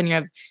then all of a sudden you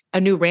have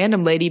a new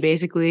random lady,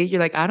 basically. You're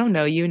like, I don't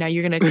know you. Now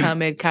you're going to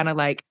come and kind of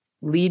like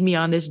lead me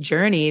on this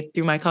journey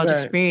through my college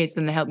experience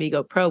and to help me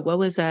go pro. What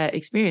was that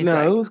experience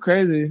like? It was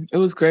crazy. It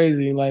was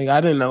crazy. Like, I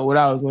didn't know what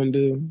I was going to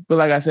do. But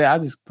like I said, I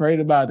just prayed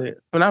about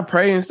it. When I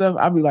pray and stuff,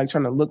 I'd be like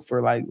trying to look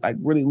for like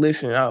really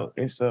listen out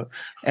and stuff.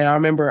 And I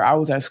remember I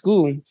was at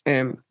school,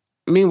 and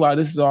meanwhile,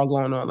 this is all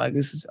going on. Like,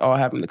 this is all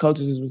happening. The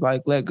coaches was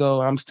like, let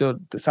go. I'm still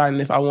deciding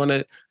if I want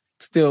to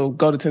still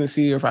go to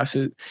Tennessee or if I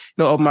should,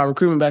 open my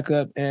recruitment back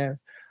up. And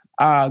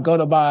I go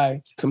to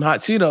buy some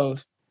hot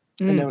Cheetos.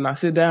 And then when I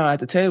sit down at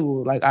the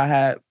table, like, I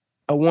had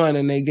a 1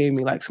 and they gave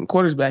me like some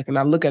quarters back, and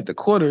I look at the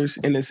quarters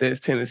and it says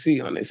Tennessee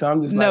on it. So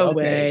I'm just like, no okay.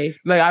 Way.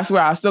 Like, I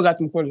swear, I still got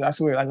them quarters. I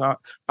swear, like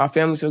my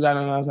family still got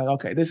them. And I was like,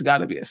 okay, this got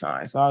to be a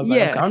sign. So I was like,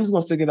 okay, I'm just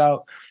going to stick it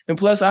out. And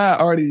plus I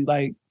had already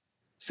like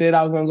said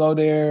I was going to go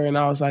there. And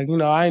I was like,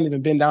 I ain't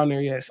even been down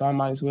there yet. So I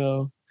might as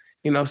well,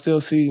 still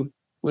see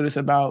what it's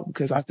about,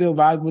 because I still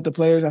vibe with the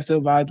players. I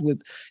still vibe with,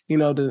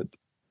 the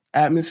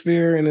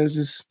atmosphere. And it's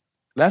just,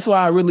 that's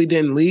why I really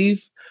didn't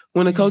leave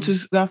when the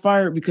coaches got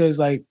fired, because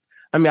like,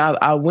 I mean,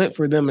 I went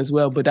for them as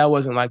well, but that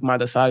wasn't like my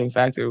deciding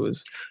factor. It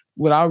was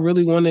what I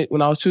really wanted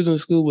when I was choosing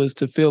school was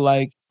to feel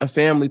like a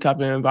family type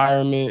of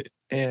environment.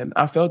 And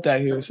I felt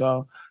that here.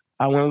 So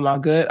I went with my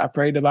gut. I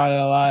prayed about it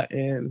a lot.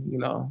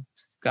 And,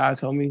 God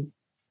told me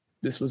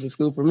this was a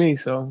school for me.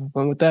 So I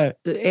went with that.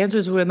 The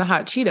answers were in the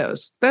hot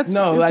Cheetos.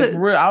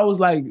 I was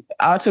like,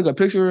 I took a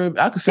picture of it.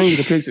 I could send you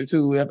the picture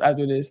too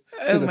after this.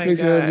 Took a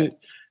picture of it.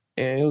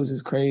 And it was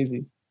just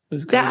crazy.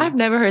 That I've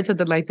never heard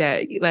something like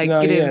that. Like,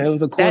 it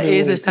was a quarter. That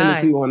is a sign.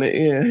 Tennessee on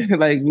it. Yeah,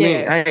 like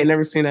man, I ain't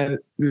never seen that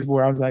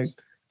before. I was like,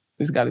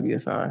 this got to be a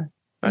sign.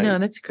 Like, no,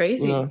 that's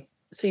crazy.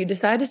 So you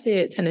decide to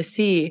stay at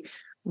Tennessee.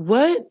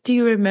 What do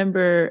you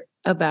remember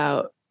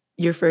about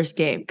your first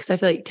game? Because I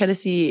feel like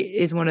Tennessee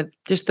is one of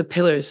just the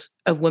pillars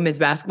of women's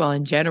basketball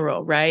in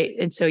general, right?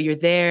 And so you're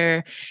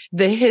there,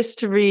 the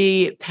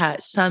history,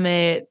 Pat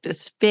Summitt, the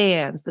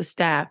fans, the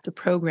staff, the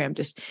program,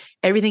 just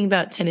everything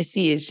about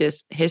Tennessee is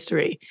just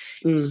history.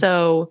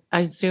 So I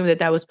assume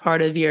that was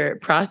part of your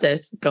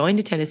process going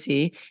to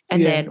Tennessee.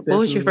 And then what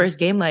was your first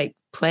game like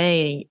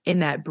playing in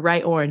that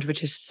bright orange,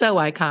 which is so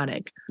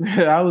iconic?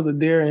 I was a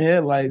deer in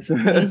headlights,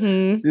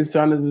 just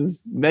trying to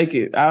just make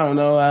it. I don't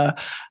know.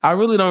 I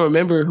really don't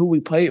remember who we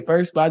played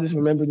first, but I just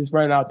remember just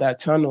running out that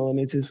tunnel, and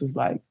it just was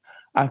like,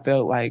 I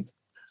felt like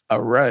a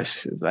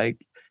rush. It's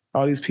like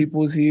all these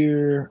people was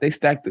here. They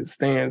stacked the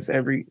stands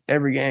every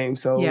game.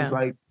 So it was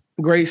like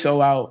a great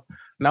show out.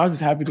 And I was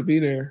just happy to be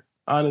there,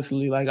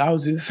 honestly. Like, I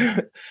was just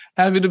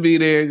happy to be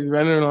there, just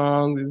running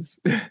along,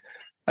 just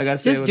like I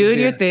said. Just doing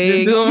your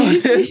thing.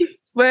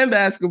 Playing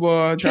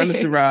basketball, trying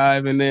to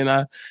survive. And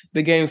then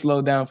the game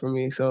slowed down for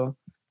me. So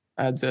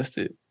I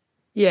adjusted.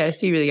 Yeah,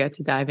 so you really got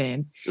to dive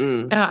in.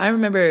 I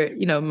remember,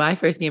 my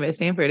first game at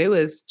Stanford, it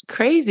was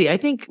crazy. I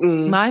think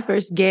my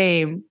first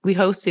game we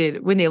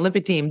hosted when the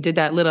Olympic team did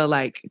that little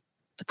like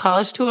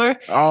college tour.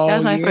 Oh, that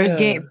was my first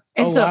game.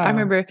 And I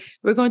remember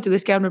we're going through the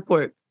scouting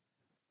report,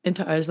 and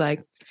I was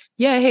like,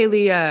 yeah,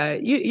 Haley,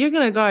 you're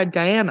going to guard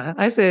Diana.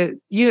 I said,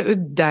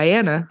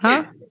 Diana,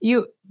 huh?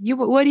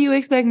 What do you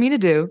expect me to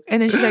do?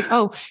 And then she's like,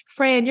 oh,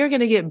 Fran, you're going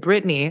to get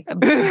Brittany.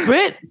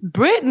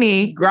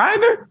 Brittany?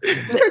 Griner?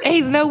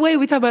 Ain't no way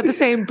we talk about the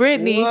same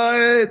Brittany.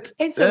 What?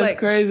 And so, that's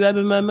crazy. I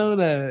did not know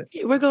that.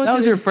 We're going that through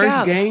was your scout.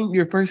 First game?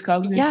 Your first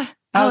college game? Yeah.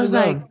 I was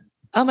like,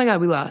 oh my God,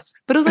 we lost.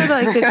 But it was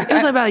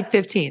only about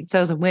 15. So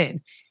it was a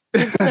win.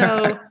 And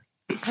so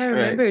I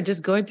remember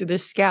just going through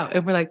this scout,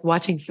 and we're like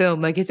watching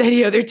film like it's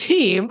any other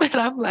team. But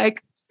I'm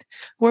like,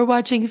 we're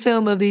watching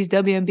film of these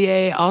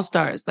WNBA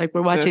All-Stars. Like,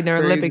 we're watching their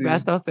Olympic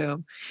basketball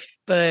film.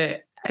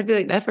 But I feel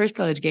like that first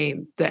college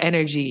game, the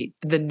energy,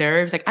 the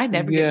nerves, like I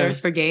never get nerves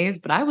for games,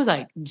 but I was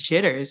like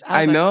jitters.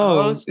 I know.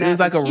 It was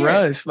like a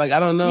rush. Like, I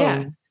don't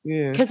know.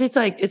 Yeah. Because it's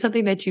like, it's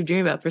something that you've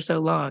dreamed about for so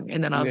long,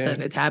 and then all of a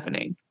sudden it's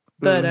happening.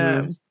 But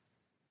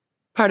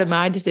part of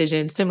my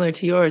decision, similar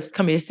to yours,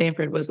 coming to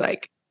Stanford was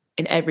like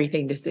an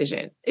everything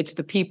decision. It's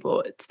the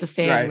people, it's the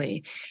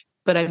family.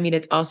 But I mean,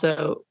 it's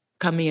also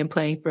coming and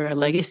playing for a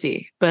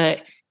legacy.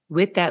 But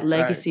with that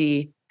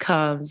legacy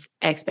comes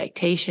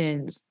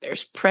expectations,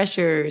 there's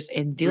pressures,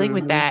 and dealing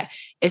with that,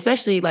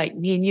 especially like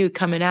me and you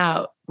coming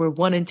out, we're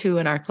 1 and 2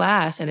 in our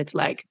class, and it's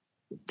like,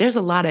 there's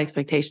a lot of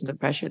expectations and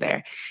pressure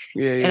there.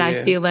 And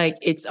I feel like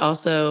it's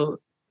also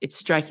it's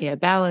striking a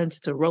balance.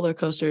 It's a roller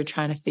coaster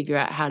trying to figure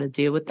out how to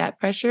deal with that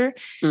pressure.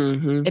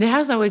 Mm-hmm. And it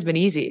hasn't always been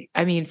easy.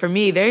 I mean, for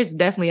me, there's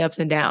definitely ups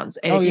and downs.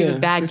 And if you have a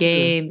bad for sure.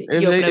 game,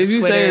 you open up If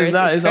you say Twitter, it's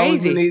not, it's it's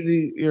always been crazy.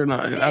 easy, you're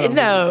not. I don't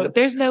No, believe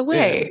there's no you. Yeah.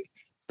 way.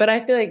 But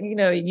I feel like,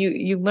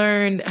 you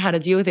learn how to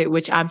deal with it,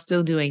 which I'm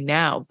still doing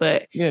now.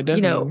 But, Yeah,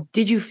 definitely.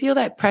 did you feel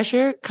that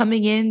pressure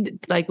coming in?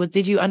 Like,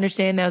 did you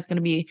understand that was going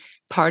to be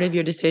part of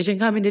your decision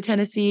coming to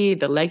Tennessee,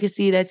 the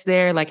legacy that's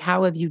there? Like,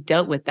 how have you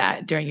dealt with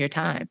that during your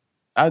time?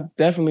 I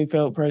definitely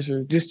felt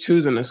pressure just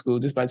choosing the school,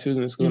 just by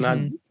choosing the school.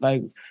 Mm-hmm.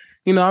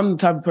 And I'm the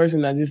type of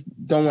person that just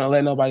don't want to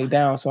let nobody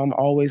down. So I'm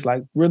always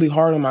like really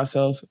hard on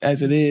myself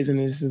as it is. And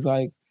it's just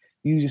like,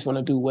 you just want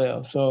to do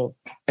well. So,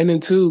 and then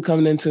two,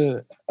 coming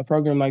into a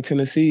program like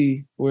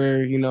Tennessee,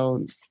 where,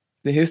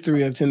 the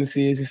history of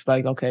Tennessee is just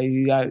like, okay,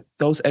 you got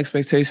those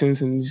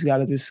expectations and you just got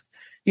to just,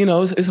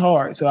 it's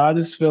hard. So I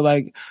just feel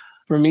like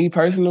for me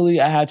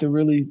personally, I had to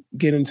really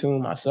get in tune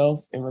with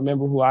myself and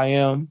remember who I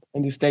am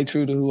and just stay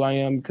true to who I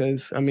am.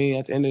 Because, at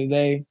the end of the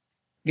day,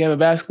 game of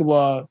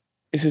basketball,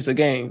 it's just a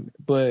game.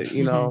 But,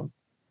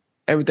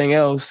 everything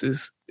else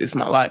is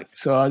my life.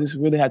 So I just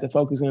really had to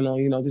focus in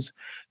on, just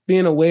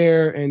being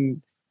aware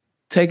and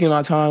taking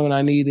my time when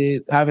I need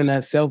it, having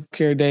that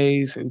self-care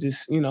days and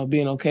just,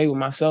 being okay with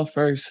myself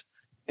first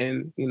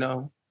and,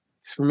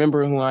 just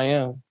remembering who I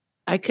am.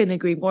 I couldn't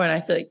agree more. And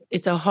I feel like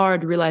it's a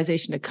hard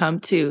realization to come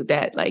to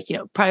that, like,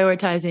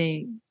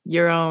 prioritizing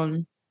your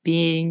own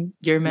being,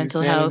 your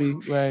mental sanity,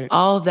 health, right.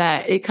 all of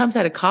that, it comes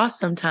at a cost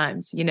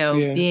sometimes,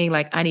 being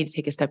like, I need to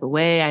take a step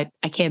away.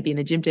 I can't be in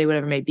the gym today,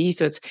 whatever it may be.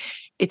 So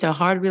it's a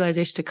hard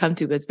realization to come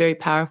to, but it's very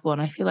powerful.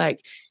 And I feel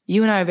like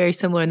you and I are very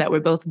similar in that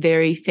we're both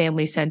very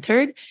family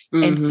centered.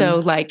 Mm-hmm. And so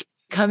like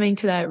coming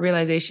to that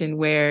realization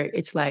where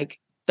it's like,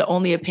 the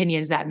only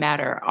opinions that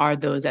matter are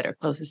those that are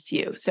closest to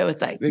you. So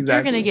it's like, You're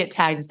going to get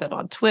tagged and stuff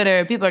on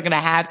Twitter. People are going to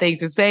have things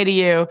to say to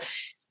you.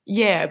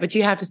 Yeah, but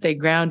you have to stay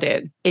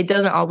grounded. It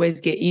doesn't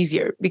always get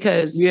easier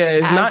because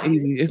it's not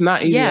easy. It's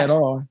not easy at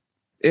all.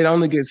 It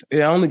only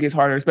gets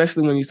harder,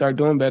 especially when you start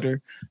doing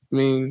better. I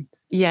mean,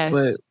 yes.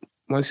 But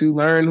once you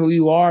learn who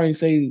you are and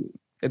say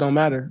it don't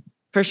matter.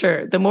 For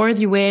sure. The more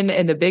you win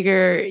and the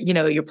bigger,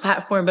 your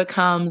platform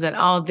becomes and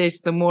all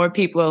this, the more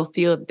people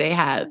feel they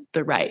have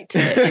the right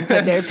to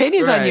input their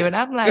opinions on you. And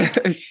I'm like,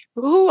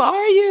 who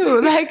are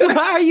you? Like,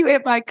 why are you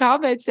in my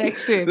comment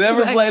section?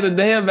 Never played a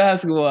day of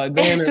basketball.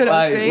 That's what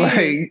I'm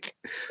saying.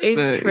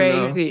 It's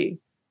crazy.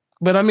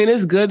 But I mean,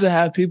 it's good to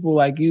have people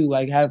like you,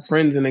 like have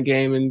friends in the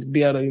game and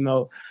be able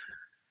to,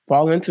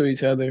 fall into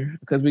each other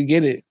because we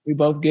get it. We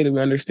both get it.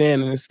 We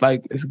understand. And it's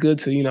like, it's good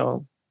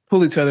to,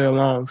 pull each other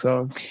along.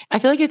 So I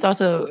feel like it's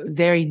also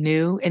very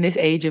new in this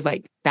age of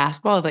like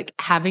basketball, of like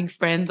having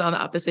friends on the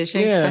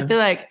opposition. Because I feel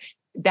like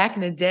back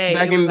in the day,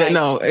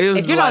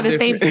 if you're not on the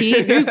same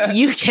team,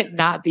 you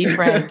cannot be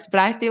friends.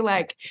 But I feel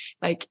like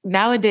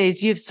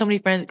nowadays you have so many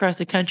friends across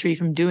the country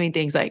from doing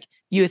things like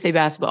USA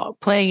basketball,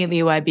 playing in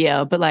the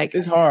UIBL. But like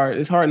it's hard.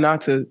 It's hard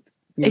not to.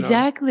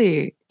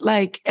 Exactly.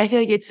 Like, I feel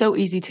like it's so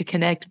easy to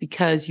connect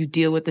because you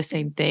deal with the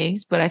same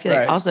things. But I feel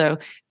like also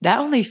that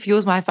only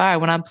fuels my fire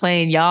when I'm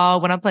playing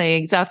y'all, when I'm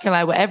playing South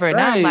Carolina, whatever. And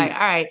now I'm like, all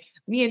right,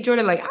 me and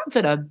Jordan, like, I'm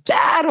to the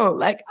battle.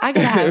 Like, I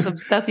gotta have some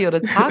stuff to be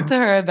able to talk to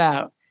her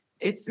about.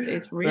 It's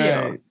real.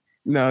 Right.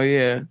 No,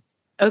 yeah.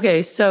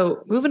 Okay,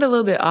 so moving a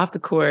little bit off the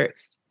court,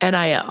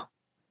 NIL.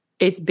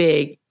 It's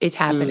big. It's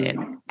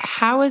happening.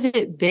 How has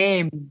it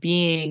been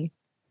being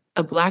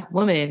a Black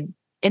woman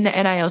in the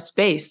NIL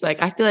space?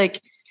 Like, I feel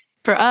like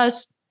for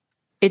us,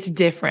 it's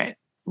different,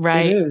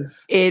 right? It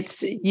is.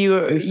 It's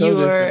you're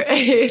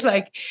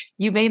like,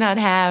 you may not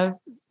have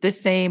the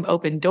same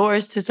open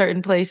doors to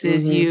certain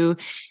places.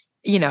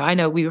 Mm-hmm. I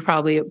know we were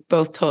probably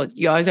both told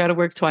you always got to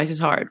work twice as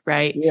hard,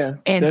 right? Yeah.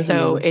 And definitely.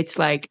 So it's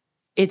like,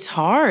 it's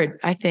hard.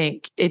 I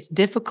think it's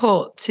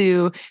difficult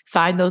to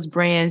find those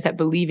brands that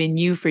believe in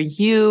you for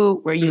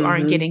you, where you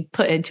aren't getting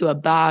put into a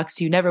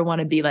box. You never want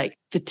to be like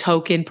the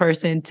token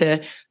person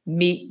to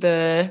meet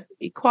the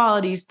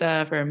equality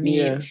stuff or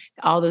meet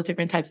all those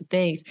different types of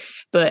things.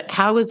 But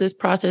how has this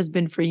process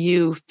been for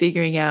you,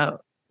 figuring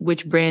out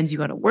which brands you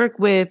want to work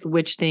with,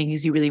 which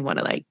things you really want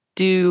to like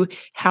do,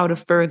 how to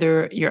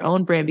further your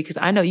own brand? Because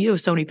I know you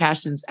have so many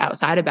passions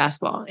outside of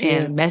basketball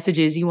and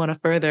messages you want to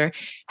further.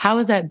 How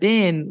has that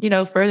been,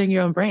 furthering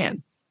your own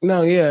brand?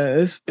 No, yeah,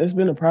 it's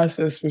been a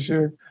process for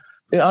sure.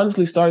 It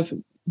honestly starts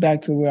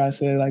back to where I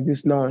said, like,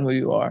 just knowing who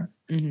you are,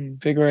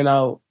 figuring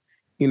out,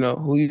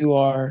 who you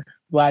are,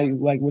 why,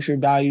 like, what's your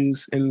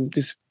values, and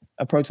just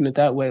approaching it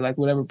that way. Like,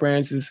 whatever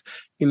brands is,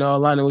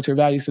 aligning with your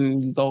values,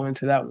 and you go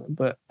into that one.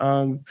 But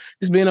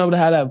just being able to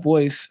have that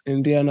voice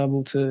and being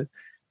able to,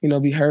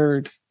 be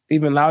heard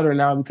even louder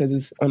now because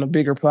it's on a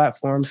bigger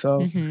platform.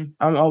 So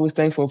I'm always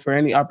thankful for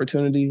any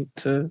opportunity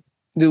to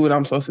do what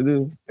I'm supposed to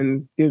do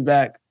and give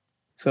back.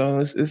 So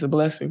it's a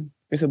blessing.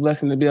 It's a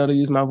blessing to be able to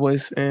use my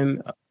voice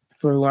and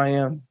for who I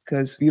am,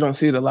 because you don't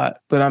see it a lot.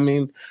 But I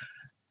mean,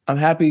 I'm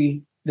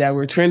happy that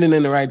we're trending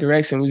in the right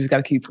direction. We just got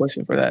to keep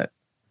pushing for that.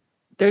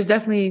 There's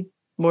definitely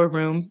more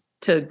room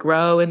to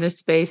grow in this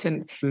space.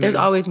 And there's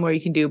always more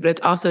you can do, but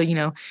it's also, you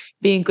know,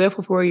 being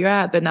grateful for where you're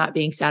at, but not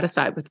being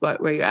satisfied with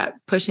where you're at,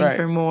 pushing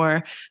for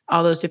more,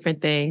 all those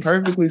different things.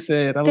 Perfectly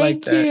said. I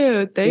like that. Thank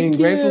you. Being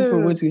grateful for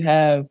what you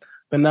have,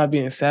 but not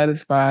being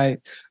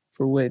satisfied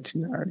for what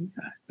you already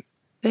got.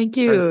 Thank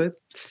you.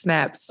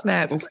 Snaps.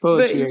 That's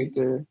poetry right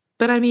there.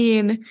 But I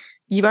mean,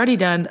 you've already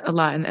done a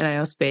lot in the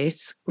NIL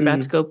space. We're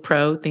about to go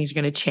pro. Things are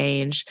going to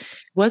change.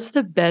 What's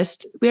the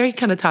best? We already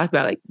kind of talked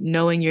about like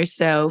knowing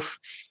yourself,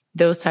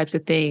 those types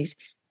of things.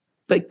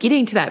 But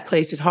getting to that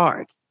place is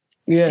hard.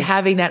 Yes.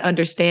 Having that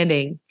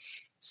understanding.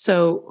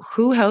 So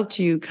who helped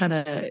you kind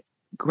of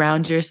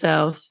ground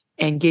yourself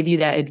and give you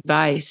that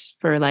advice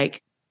for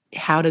like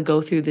how to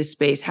go through this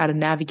space, how to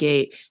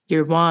navigate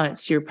your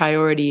wants, your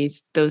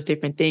priorities, those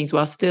different things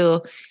while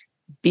still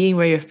being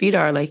where your feet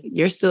are? Like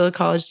you're still a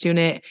college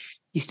student.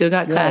 You still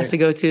got class to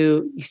go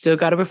to. You still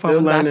got to perform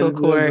on the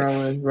basketball court.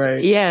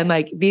 Right. Yeah. And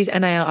like these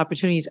NIL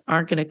opportunities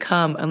aren't going to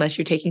come unless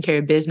you're taking care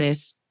of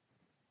business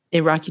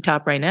in Rocky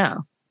Top right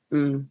now.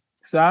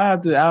 So I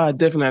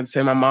definitely have to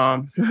say my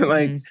mom,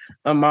 like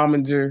a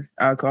momager,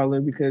 I call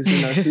her, because,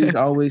 you know, she's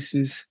always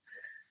just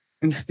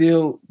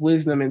instilled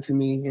wisdom into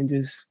me and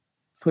just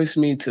pushed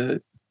me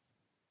to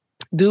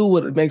do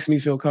what makes me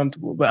feel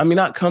comfortable. But I mean,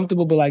 not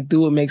comfortable, but like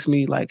do what makes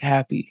me like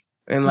happy.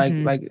 And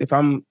like if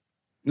I'm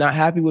not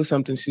happy with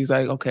something, she's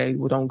like, okay,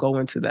 well, don't go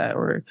into that.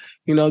 Or,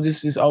 you know,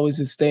 just always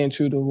just staying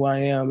true to who I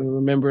am and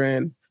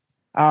remembering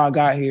how I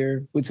got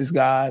here, which is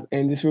God,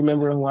 and just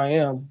remembering who I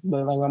am.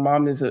 But like my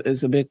mom is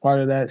a big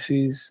part of that.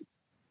 She's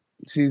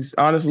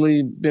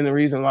honestly been the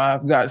reason why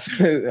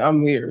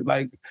I'm here.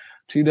 Like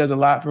she does a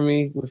lot for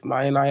me with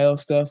my NIL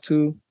stuff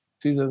too.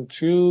 She's a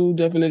true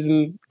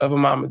definition of a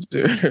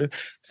momager.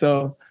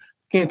 So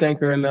can't thank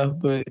her enough,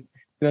 but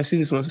you know, she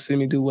just wants to see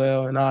me do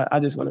well, and I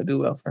just want to do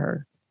well for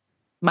her.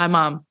 My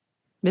mom,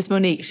 Miss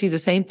Monique, she's the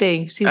same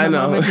thing. She's my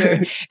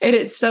momager. And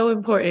it's so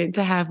important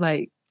to have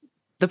like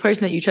the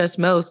person that you trust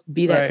most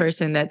be that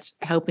person that's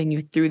helping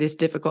you through this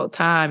difficult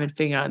time and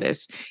figuring out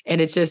this. And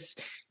it's just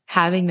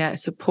having that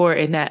support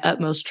and that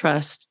utmost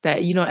trust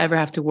that you don't ever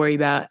have to worry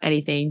about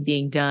anything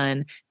being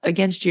done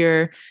against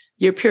your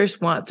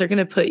purest wants. They're going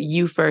to put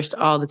you first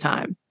all the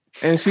time.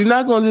 And she's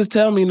not going to just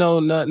tell me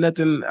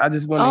nothing I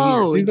just want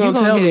to hear. She's going to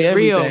tell me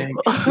everything.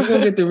 She's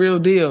going to get the real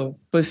deal,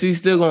 but she's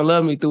still going to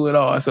love me through it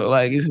all. So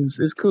like,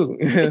 it's cool.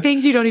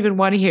 Things you don't even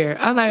want to hear.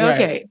 I'm like,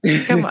 okay,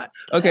 come on.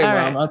 Okay,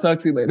 all Mom, I'll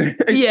talk to you later.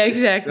 Yeah,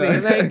 exactly.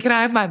 Like, can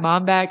I have my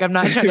mom back? I'm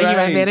not trying to be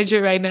my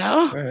manager right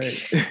now.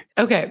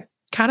 Okay,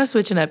 kind of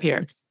switching up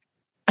here.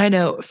 I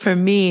know for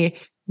me,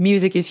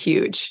 music is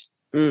huge.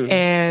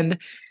 And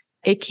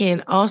it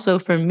can also,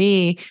 for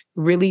me,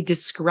 really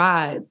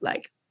describe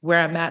like where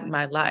I'm at in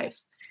my life.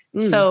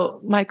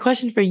 So my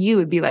question for you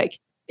would be like,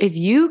 if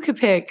you could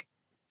pick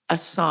a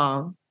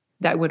song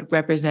that would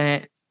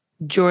represent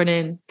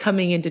Jordan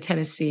coming into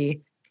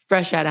Tennessee,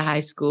 fresh out of high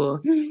school,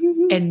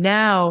 and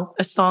now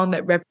a song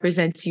that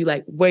represents you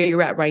like where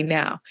you're at right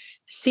now,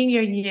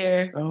 senior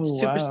year,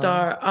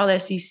 superstar, all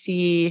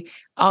SEC,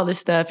 all this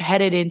stuff,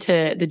 headed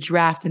into the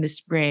draft in the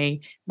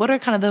spring. What are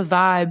kind of the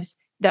vibes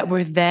that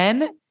were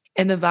then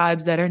and the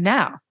vibes that are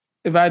now?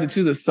 If I had to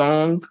choose a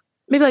song,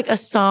 maybe like a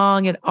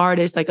song, an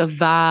artist, like a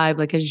vibe,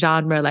 like a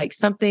genre, like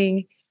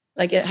something,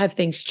 like have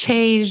things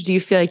changed? Do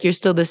you feel like you're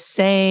still the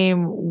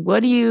same?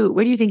 Where do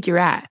you think you're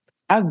at?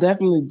 I've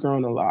definitely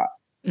grown a lot.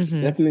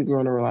 Definitely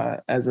grown a lot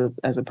as a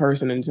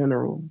person in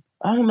general.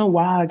 I don't know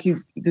why I keep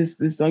this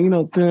song, you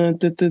know.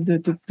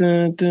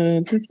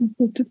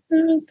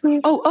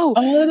 All of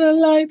the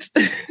lights.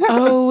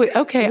 Oh,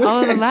 okay. All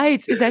of the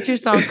lights. Is that your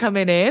song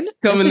coming in?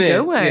 Coming that's a in.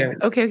 good one. Yeah.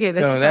 Okay.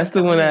 That's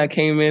the one I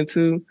came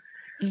into.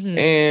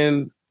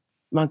 And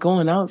my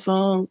going out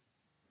song.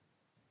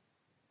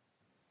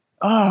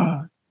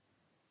 Okay.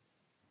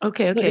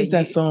 What is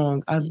that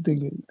song? I'm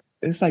thinking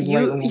it's like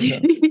you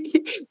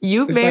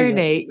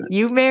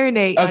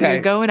marinate on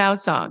your going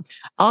out song.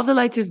 All the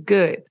lights is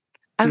good.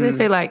 I was gonna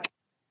say, like,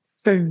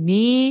 for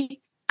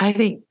me, I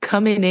think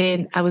coming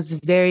in, I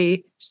was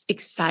very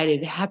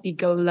excited,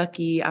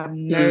 happy-go-lucky.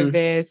 I'm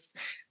nervous,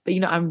 but you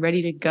know, I'm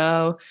ready to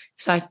go.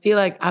 So I feel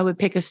like I would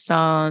pick a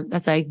song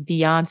that's like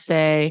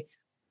Beyonce,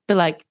 but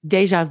like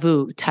deja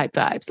vu type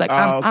vibes. Like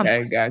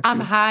I'm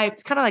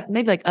hyped, kind of like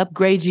maybe like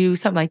Upgrade You,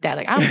 something like that.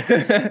 Like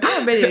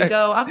I'm ready to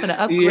go. I'm gonna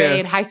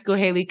upgrade high school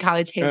Haley,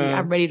 college Haley.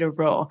 I'm ready to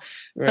roll.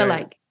 Right. But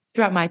like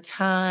throughout my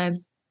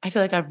time, I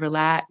feel like I've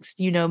relaxed.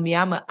 You know me,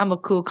 I'm a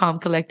cool, calm,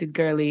 collected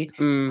girly.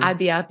 I'd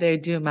be out there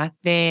doing my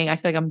thing. I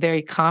feel like I'm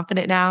very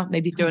confident now.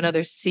 Maybe throw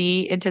another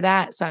C into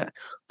that. So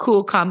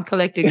cool, calm,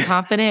 collected,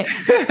 confident.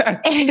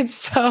 And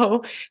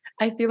so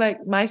I feel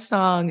like my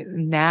song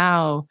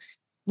now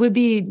would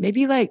be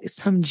maybe like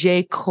some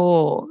J.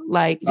 Cole,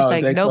 like just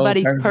like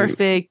nobody's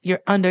perfect.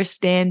 You're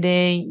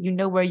understanding, you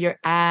know where you're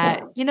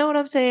at. You know what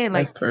I'm saying?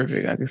 Like that's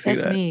perfect. I can see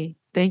that. That's me.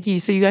 Thank you.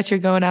 So you got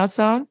your going out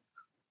song?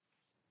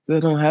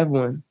 I don't have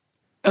one.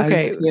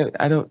 Okay.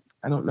 I don't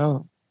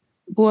know.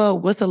 Well,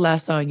 what's the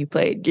last song you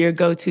played? Your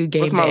go-to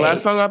game What's my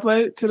last song I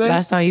played today?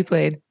 Last song you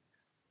played.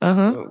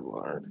 Uh-huh. Oh,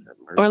 Lord have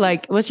Or mercy.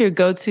 like, what's your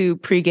go-to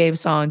pregame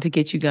song to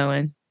get you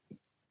going?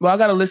 Well, I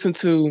gotta listen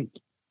to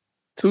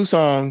 2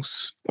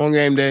 songs on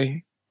game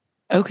day.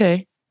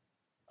 Okay.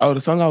 Oh,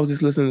 the song I was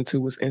just listening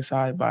to was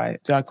Inside by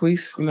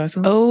Jacquees. You know that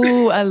song?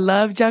 Oh, I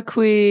love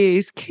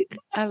Jacquees.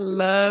 I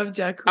love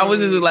Jacquees. I was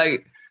just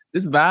like,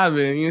 just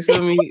vibing, you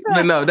feel me?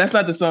 But no, that's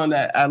not the song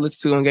that I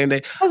listen to on game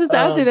day. I was just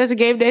out there. That's a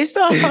game day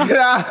song.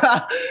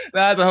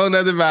 That's a whole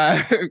nother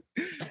vibe.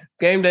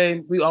 Game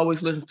day, we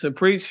always listen to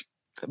Preach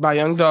by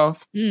Young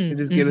Dolph. It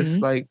just get us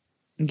like,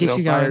 get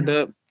you fired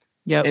going. up.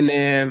 Yep. And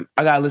then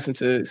I gotta listen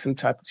to some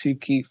type of Chief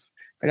Keef.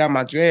 I got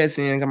my dreads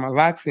in, got my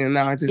locks in.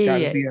 Now I just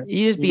gotta be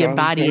you just be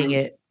embodying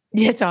it.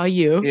 That's all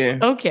you. Yeah.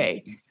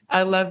 Okay.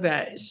 I love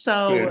that.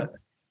 So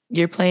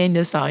you're playing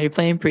this song, you're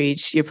playing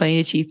Preach, you're playing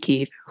the Chief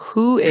Keef.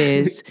 Who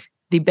is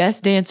the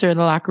best dancer in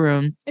the locker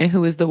room and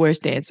who is the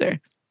worst dancer?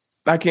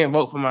 I can't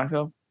vote for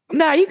myself.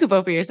 No, you can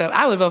vote for yourself.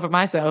 I would vote for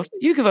myself.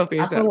 You can vote for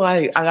yourself. I feel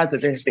like I got the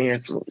best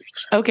dance moves.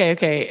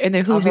 Okay. And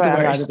then who would be the worst?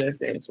 I got the best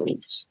dance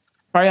moves.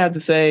 Probably have to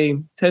say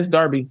Tess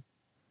Darby.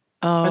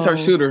 Oh. That's her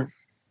shooter.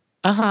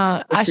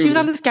 Uh-huh. She was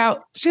on the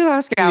scout.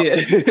 Yeah.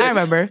 I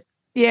remember.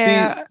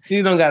 Yeah.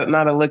 She don't got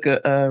not a lick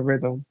of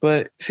rhythm,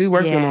 but she's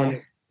working on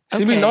it.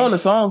 She be knowing the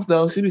songs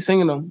though. She be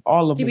singing them,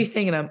 all of them. She be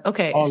singing them.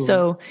 Okay.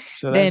 So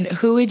then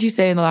who would you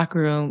say in the locker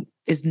room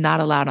is not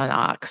allowed on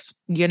aux?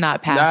 You're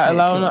not passing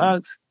not allowed on the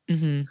aux?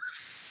 Mm-hmm.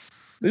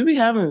 We be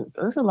having,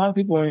 there's a lot of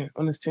people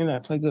on this team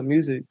that play good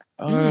music.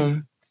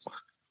 Who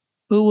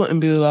wouldn't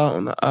be allowed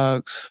on the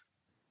aux?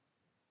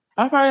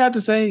 I probably have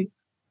to say,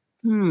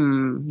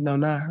 no,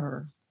 not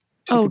her.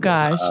 Oh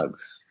gosh.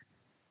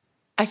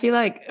 I feel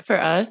like for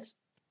us,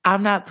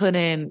 I'm not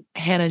putting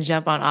Hannah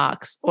Jump on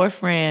aux or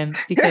Fran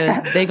because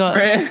they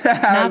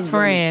not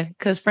Fran,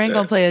 because Fran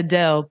gonna play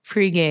Adele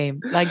pregame.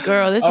 Like,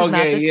 girl, this is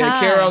not the time.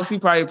 Carol, she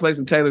probably play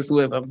some Taylor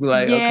Swift. I'll be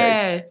like,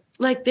 okay.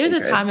 Like there's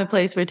a time and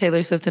place for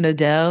Taylor Swift and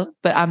Adele,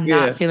 but I'm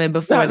not feeling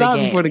before the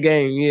game. Before the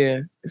game, yeah.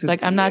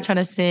 Like I'm not trying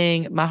to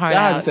sing my heart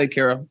out. I out. have to say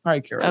Carol.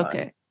 Probably Carol.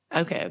 Okay,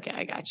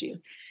 I got you.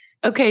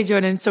 Okay,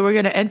 Jordan. So we're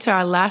going to enter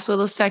our last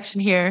little section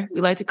here.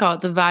 We like to call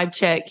it the vibe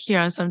check here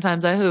on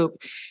Sometimes I Hoop.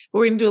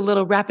 We're going to do a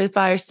little rapid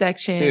fire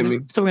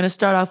section. So we're going to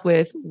start off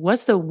with,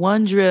 what's the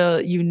one drill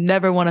you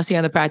never want to see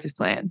on the practice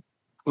plan?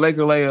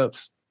 Laker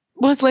layups.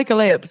 What's Laker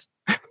layups?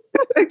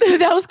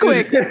 That was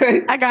quick.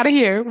 I got to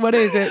hear. What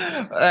is it?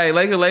 Hey,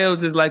 Laker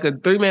layups is like a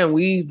 3-man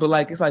weave, but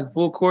like it's like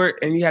full court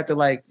and you have to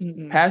like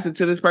pass it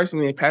to this person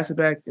and then pass it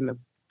back. And the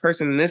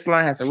person in this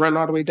line has to run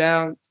all the way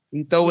down.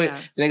 You throw it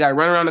and they got to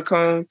run around the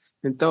cone.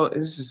 And though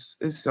it's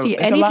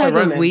any type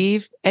of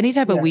weave,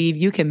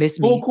 you can miss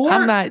me.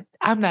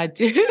 I'm not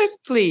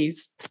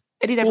please.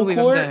 Any type of weave,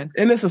 I'm done.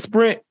 And it's a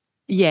sprint.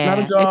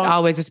 Yeah, it's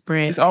always a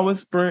sprint. It's always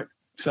a sprint.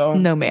 So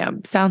no,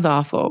 ma'am. Sounds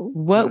awful.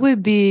 What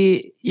would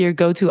be your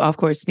go-to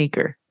off-court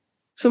sneaker?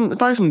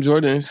 Probably some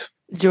Jordans.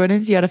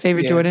 Jordans? You got a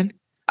favorite Jordan?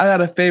 I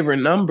got a favorite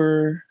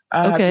number.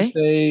 I have to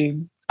say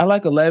I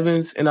like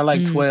 11s and I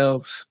like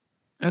 12s.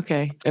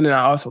 Okay. And then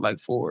I also like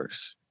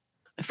 4s.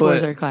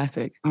 4s are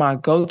classic. My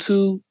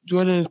go-to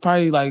Jordan is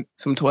probably like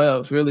some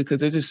 12s, really,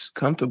 because they're just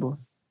comfortable.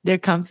 They're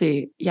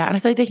comfy. Yeah, and I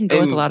feel like they can go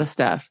with a lot of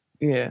stuff.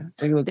 Yeah.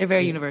 They're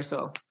very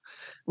universal.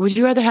 Would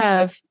you rather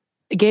have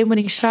a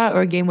game-winning shot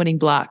or a game-winning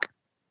block?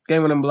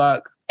 Game-winning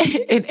block.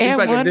 It's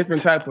like a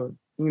different type of,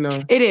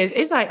 It is.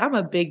 It's like, I'm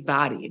a big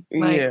body.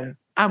 Like,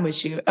 I'm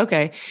with you.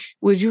 Okay.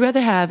 Would you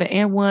rather have an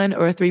and one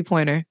or a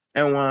 3-pointer?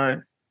 And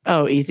one.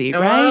 Oh, easy,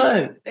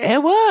 right?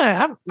 And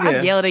one.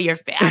 I'm yelling at your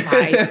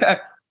family.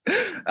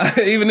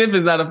 Even if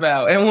it's not a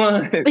foul. And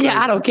one.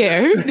 Yeah, I don't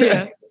care.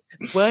 Yeah.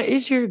 What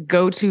is your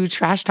go-to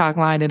trash talk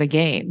line in a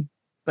game?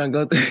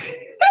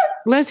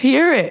 Let's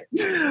hear it.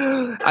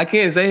 I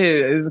can't say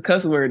it. It's a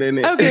cuss word, isn't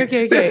it?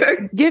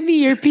 Okay. Give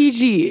me your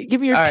PG.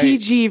 Give me your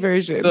PG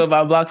version. So if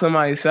I block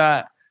somebody's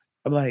shot,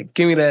 I'm like,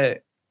 give me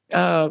that.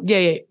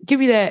 Yeah. Give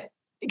me that.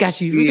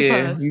 Got you.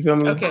 You feel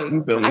me? Okay.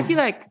 You feel me? I feel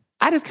like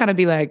I just kind of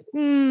be like,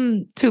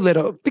 too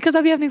little. Because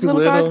I'll be having these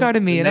little guards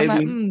guarding me. And I'm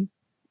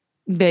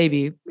like,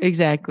 baby.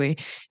 Exactly.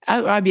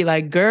 I'd be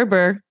like,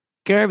 Gerber,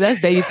 that's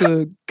baby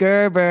food.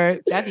 Gerber,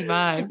 that'd be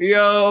mine.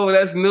 Yo,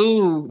 that's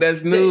new. I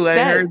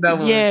ain't heard that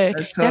one. Yeah,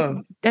 that's tough.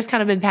 That's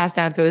kind of been passed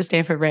down through the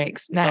Stanford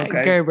ranks.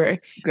 Gerber.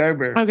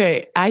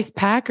 Okay, ice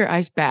pack or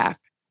ice bath?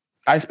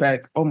 Ice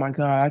pack. Oh my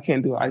God, I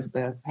can't do ice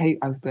bath. I hate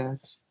ice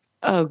baths.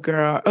 Oh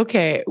girl.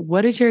 Okay,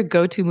 what is your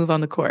go-to move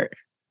on the court?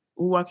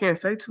 Ooh, I can't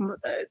say too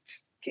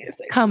much.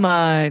 Come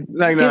on,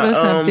 give us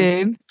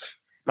something.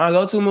 My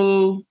go-to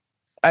move,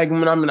 like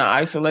when I'm in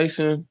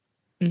isolation,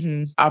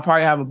 I'll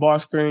probably have a ball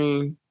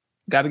screen.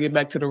 Got to get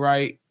back to the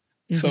right.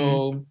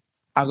 So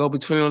I go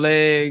between the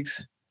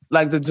legs,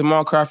 like the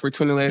Jamal Crawford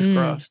 20 legs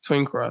cross,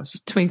 twin cross.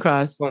 Twin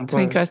cross.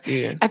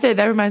 Yeah. I think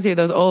that reminds me of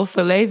those old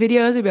filet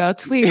videos about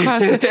twin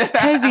cross,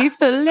 hezzy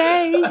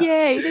filet.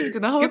 Yay. They were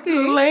doing the whole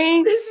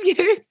thing.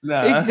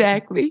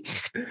 Exactly.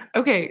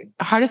 Okay.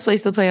 Hardest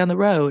place to play on the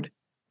road?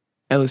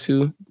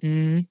 LSU.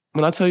 When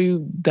I tell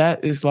you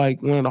that is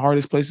like one of the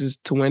hardest places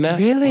to win at.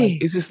 Really?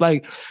 Like, it's just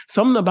like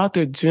something about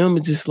their gym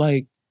is just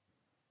like,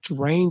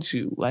 drains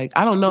you. Like,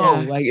 I don't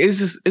know. Yeah. Like,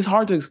 it's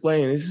hard to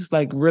explain. It's just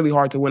like really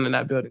hard to win in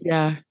that building.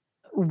 Yeah.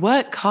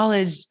 What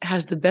college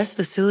has the best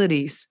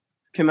facilities?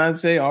 Can I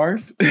say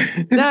ours?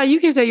 No,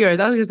 you can say yours.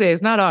 I was gonna say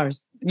it's not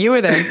ours. You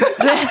were there.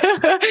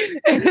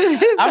 I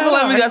feel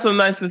like we got some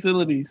nice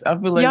facilities. I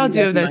feel like y'all do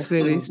have nice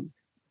facilities.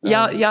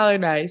 Y'all are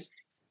nice.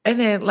 And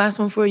then last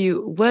one for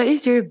you. What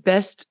is your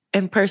best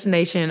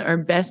impersonation or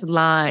best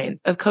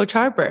line of Coach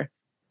Harper?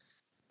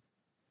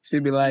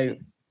 She'd be like,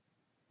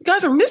 "You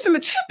guys are missing the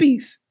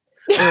chippies."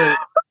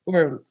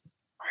 or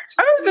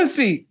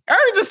urgency.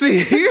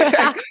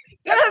 Gotta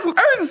have some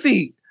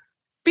urgency.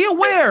 Be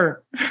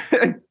aware.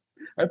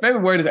 Her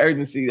favorite word is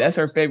urgency. That's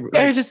her favorite.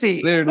 Like,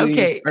 urgency. Literally,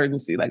 okay. It's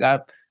urgency. Like,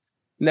 I've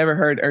never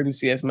heard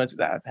urgency as much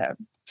as I've had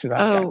since I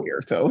got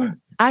here. So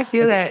I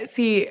feel that.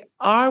 See,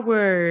 our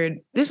word,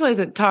 this one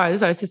isn't Tara. This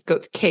is our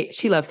assistant coach, Kate.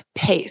 She loves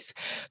pace.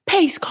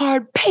 Pace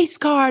card.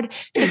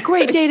 It's a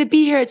great day to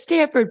be here at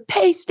Stanford.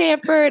 Pace,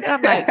 Stanford. And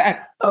I'm like,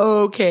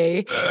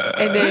 okay.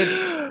 And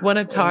then one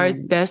of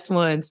Tara's best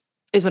ones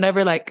is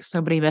whenever like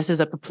somebody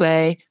messes up a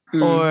play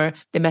or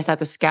they mess out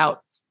the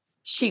scout,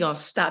 she gonna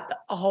stop the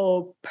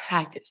whole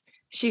practice.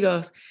 She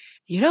goes,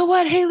 "You know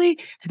what, Haley?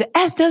 The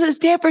S doesn't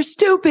stand for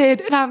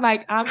stupid." And I'm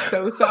like, I'm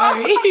so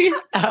sorry.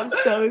 I'm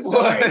so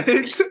sorry. What?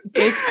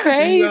 It's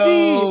crazy.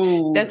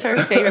 No. That's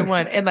her favorite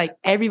one. And like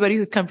everybody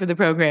who's come for the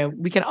program,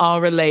 we can all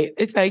relate.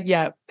 It's like,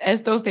 yeah,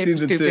 S don't stand for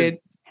stupid.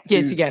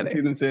 Get together. She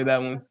didn't say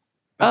that one.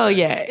 Oh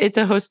yeah. It's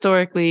a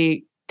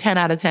historically 10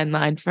 out of 10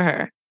 line for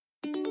her.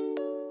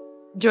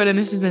 Jordan,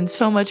 this has been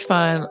so much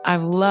fun.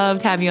 I've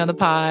loved having you on the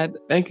pod.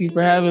 Thank you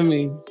for having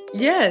me.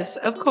 Yes,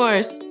 of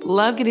course.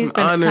 Love getting to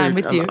spend time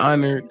with you. I'm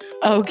honored.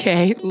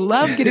 Okay.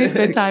 Love getting to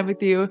spend time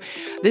with you.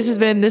 This has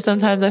been the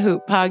Sometimes I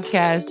Hoop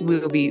podcast. We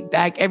will be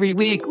back every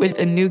week with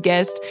a new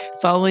guest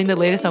following the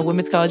latest on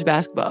women's college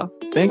basketball.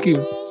 Thank you.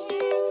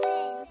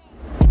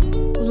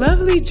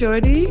 Lovely,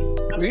 Jordy.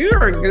 You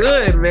are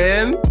good,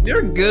 man.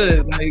 You're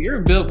good. Like, you're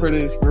built for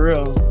this, for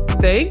real.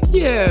 Thank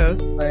you.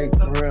 Like,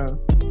 for real.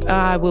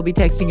 I will be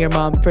texting your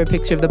mom for a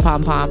picture of the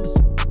pom-poms.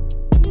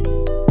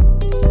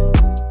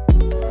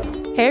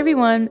 Hey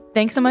everyone,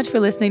 thanks so much for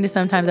listening to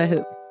Sometimes I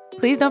Hoop.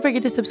 Please don't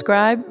forget to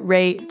subscribe,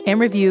 rate,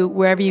 and review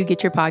wherever you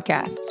get your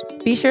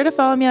podcasts. Be sure to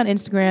follow me on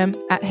Instagram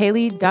at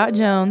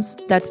Haley.Jones,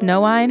 that's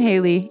no I in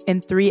Haley,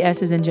 and 3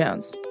 S's in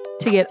Jones,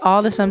 to get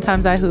all the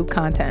Sometimes I Hoop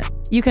content.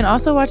 You can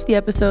also watch the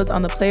episodes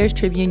on the Players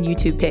Tribune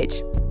YouTube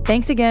page.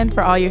 Thanks again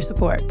for all your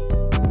support.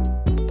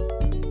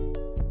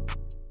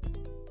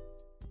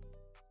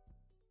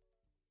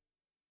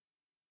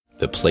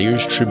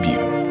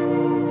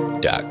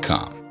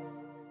 ThePlayersTribune.com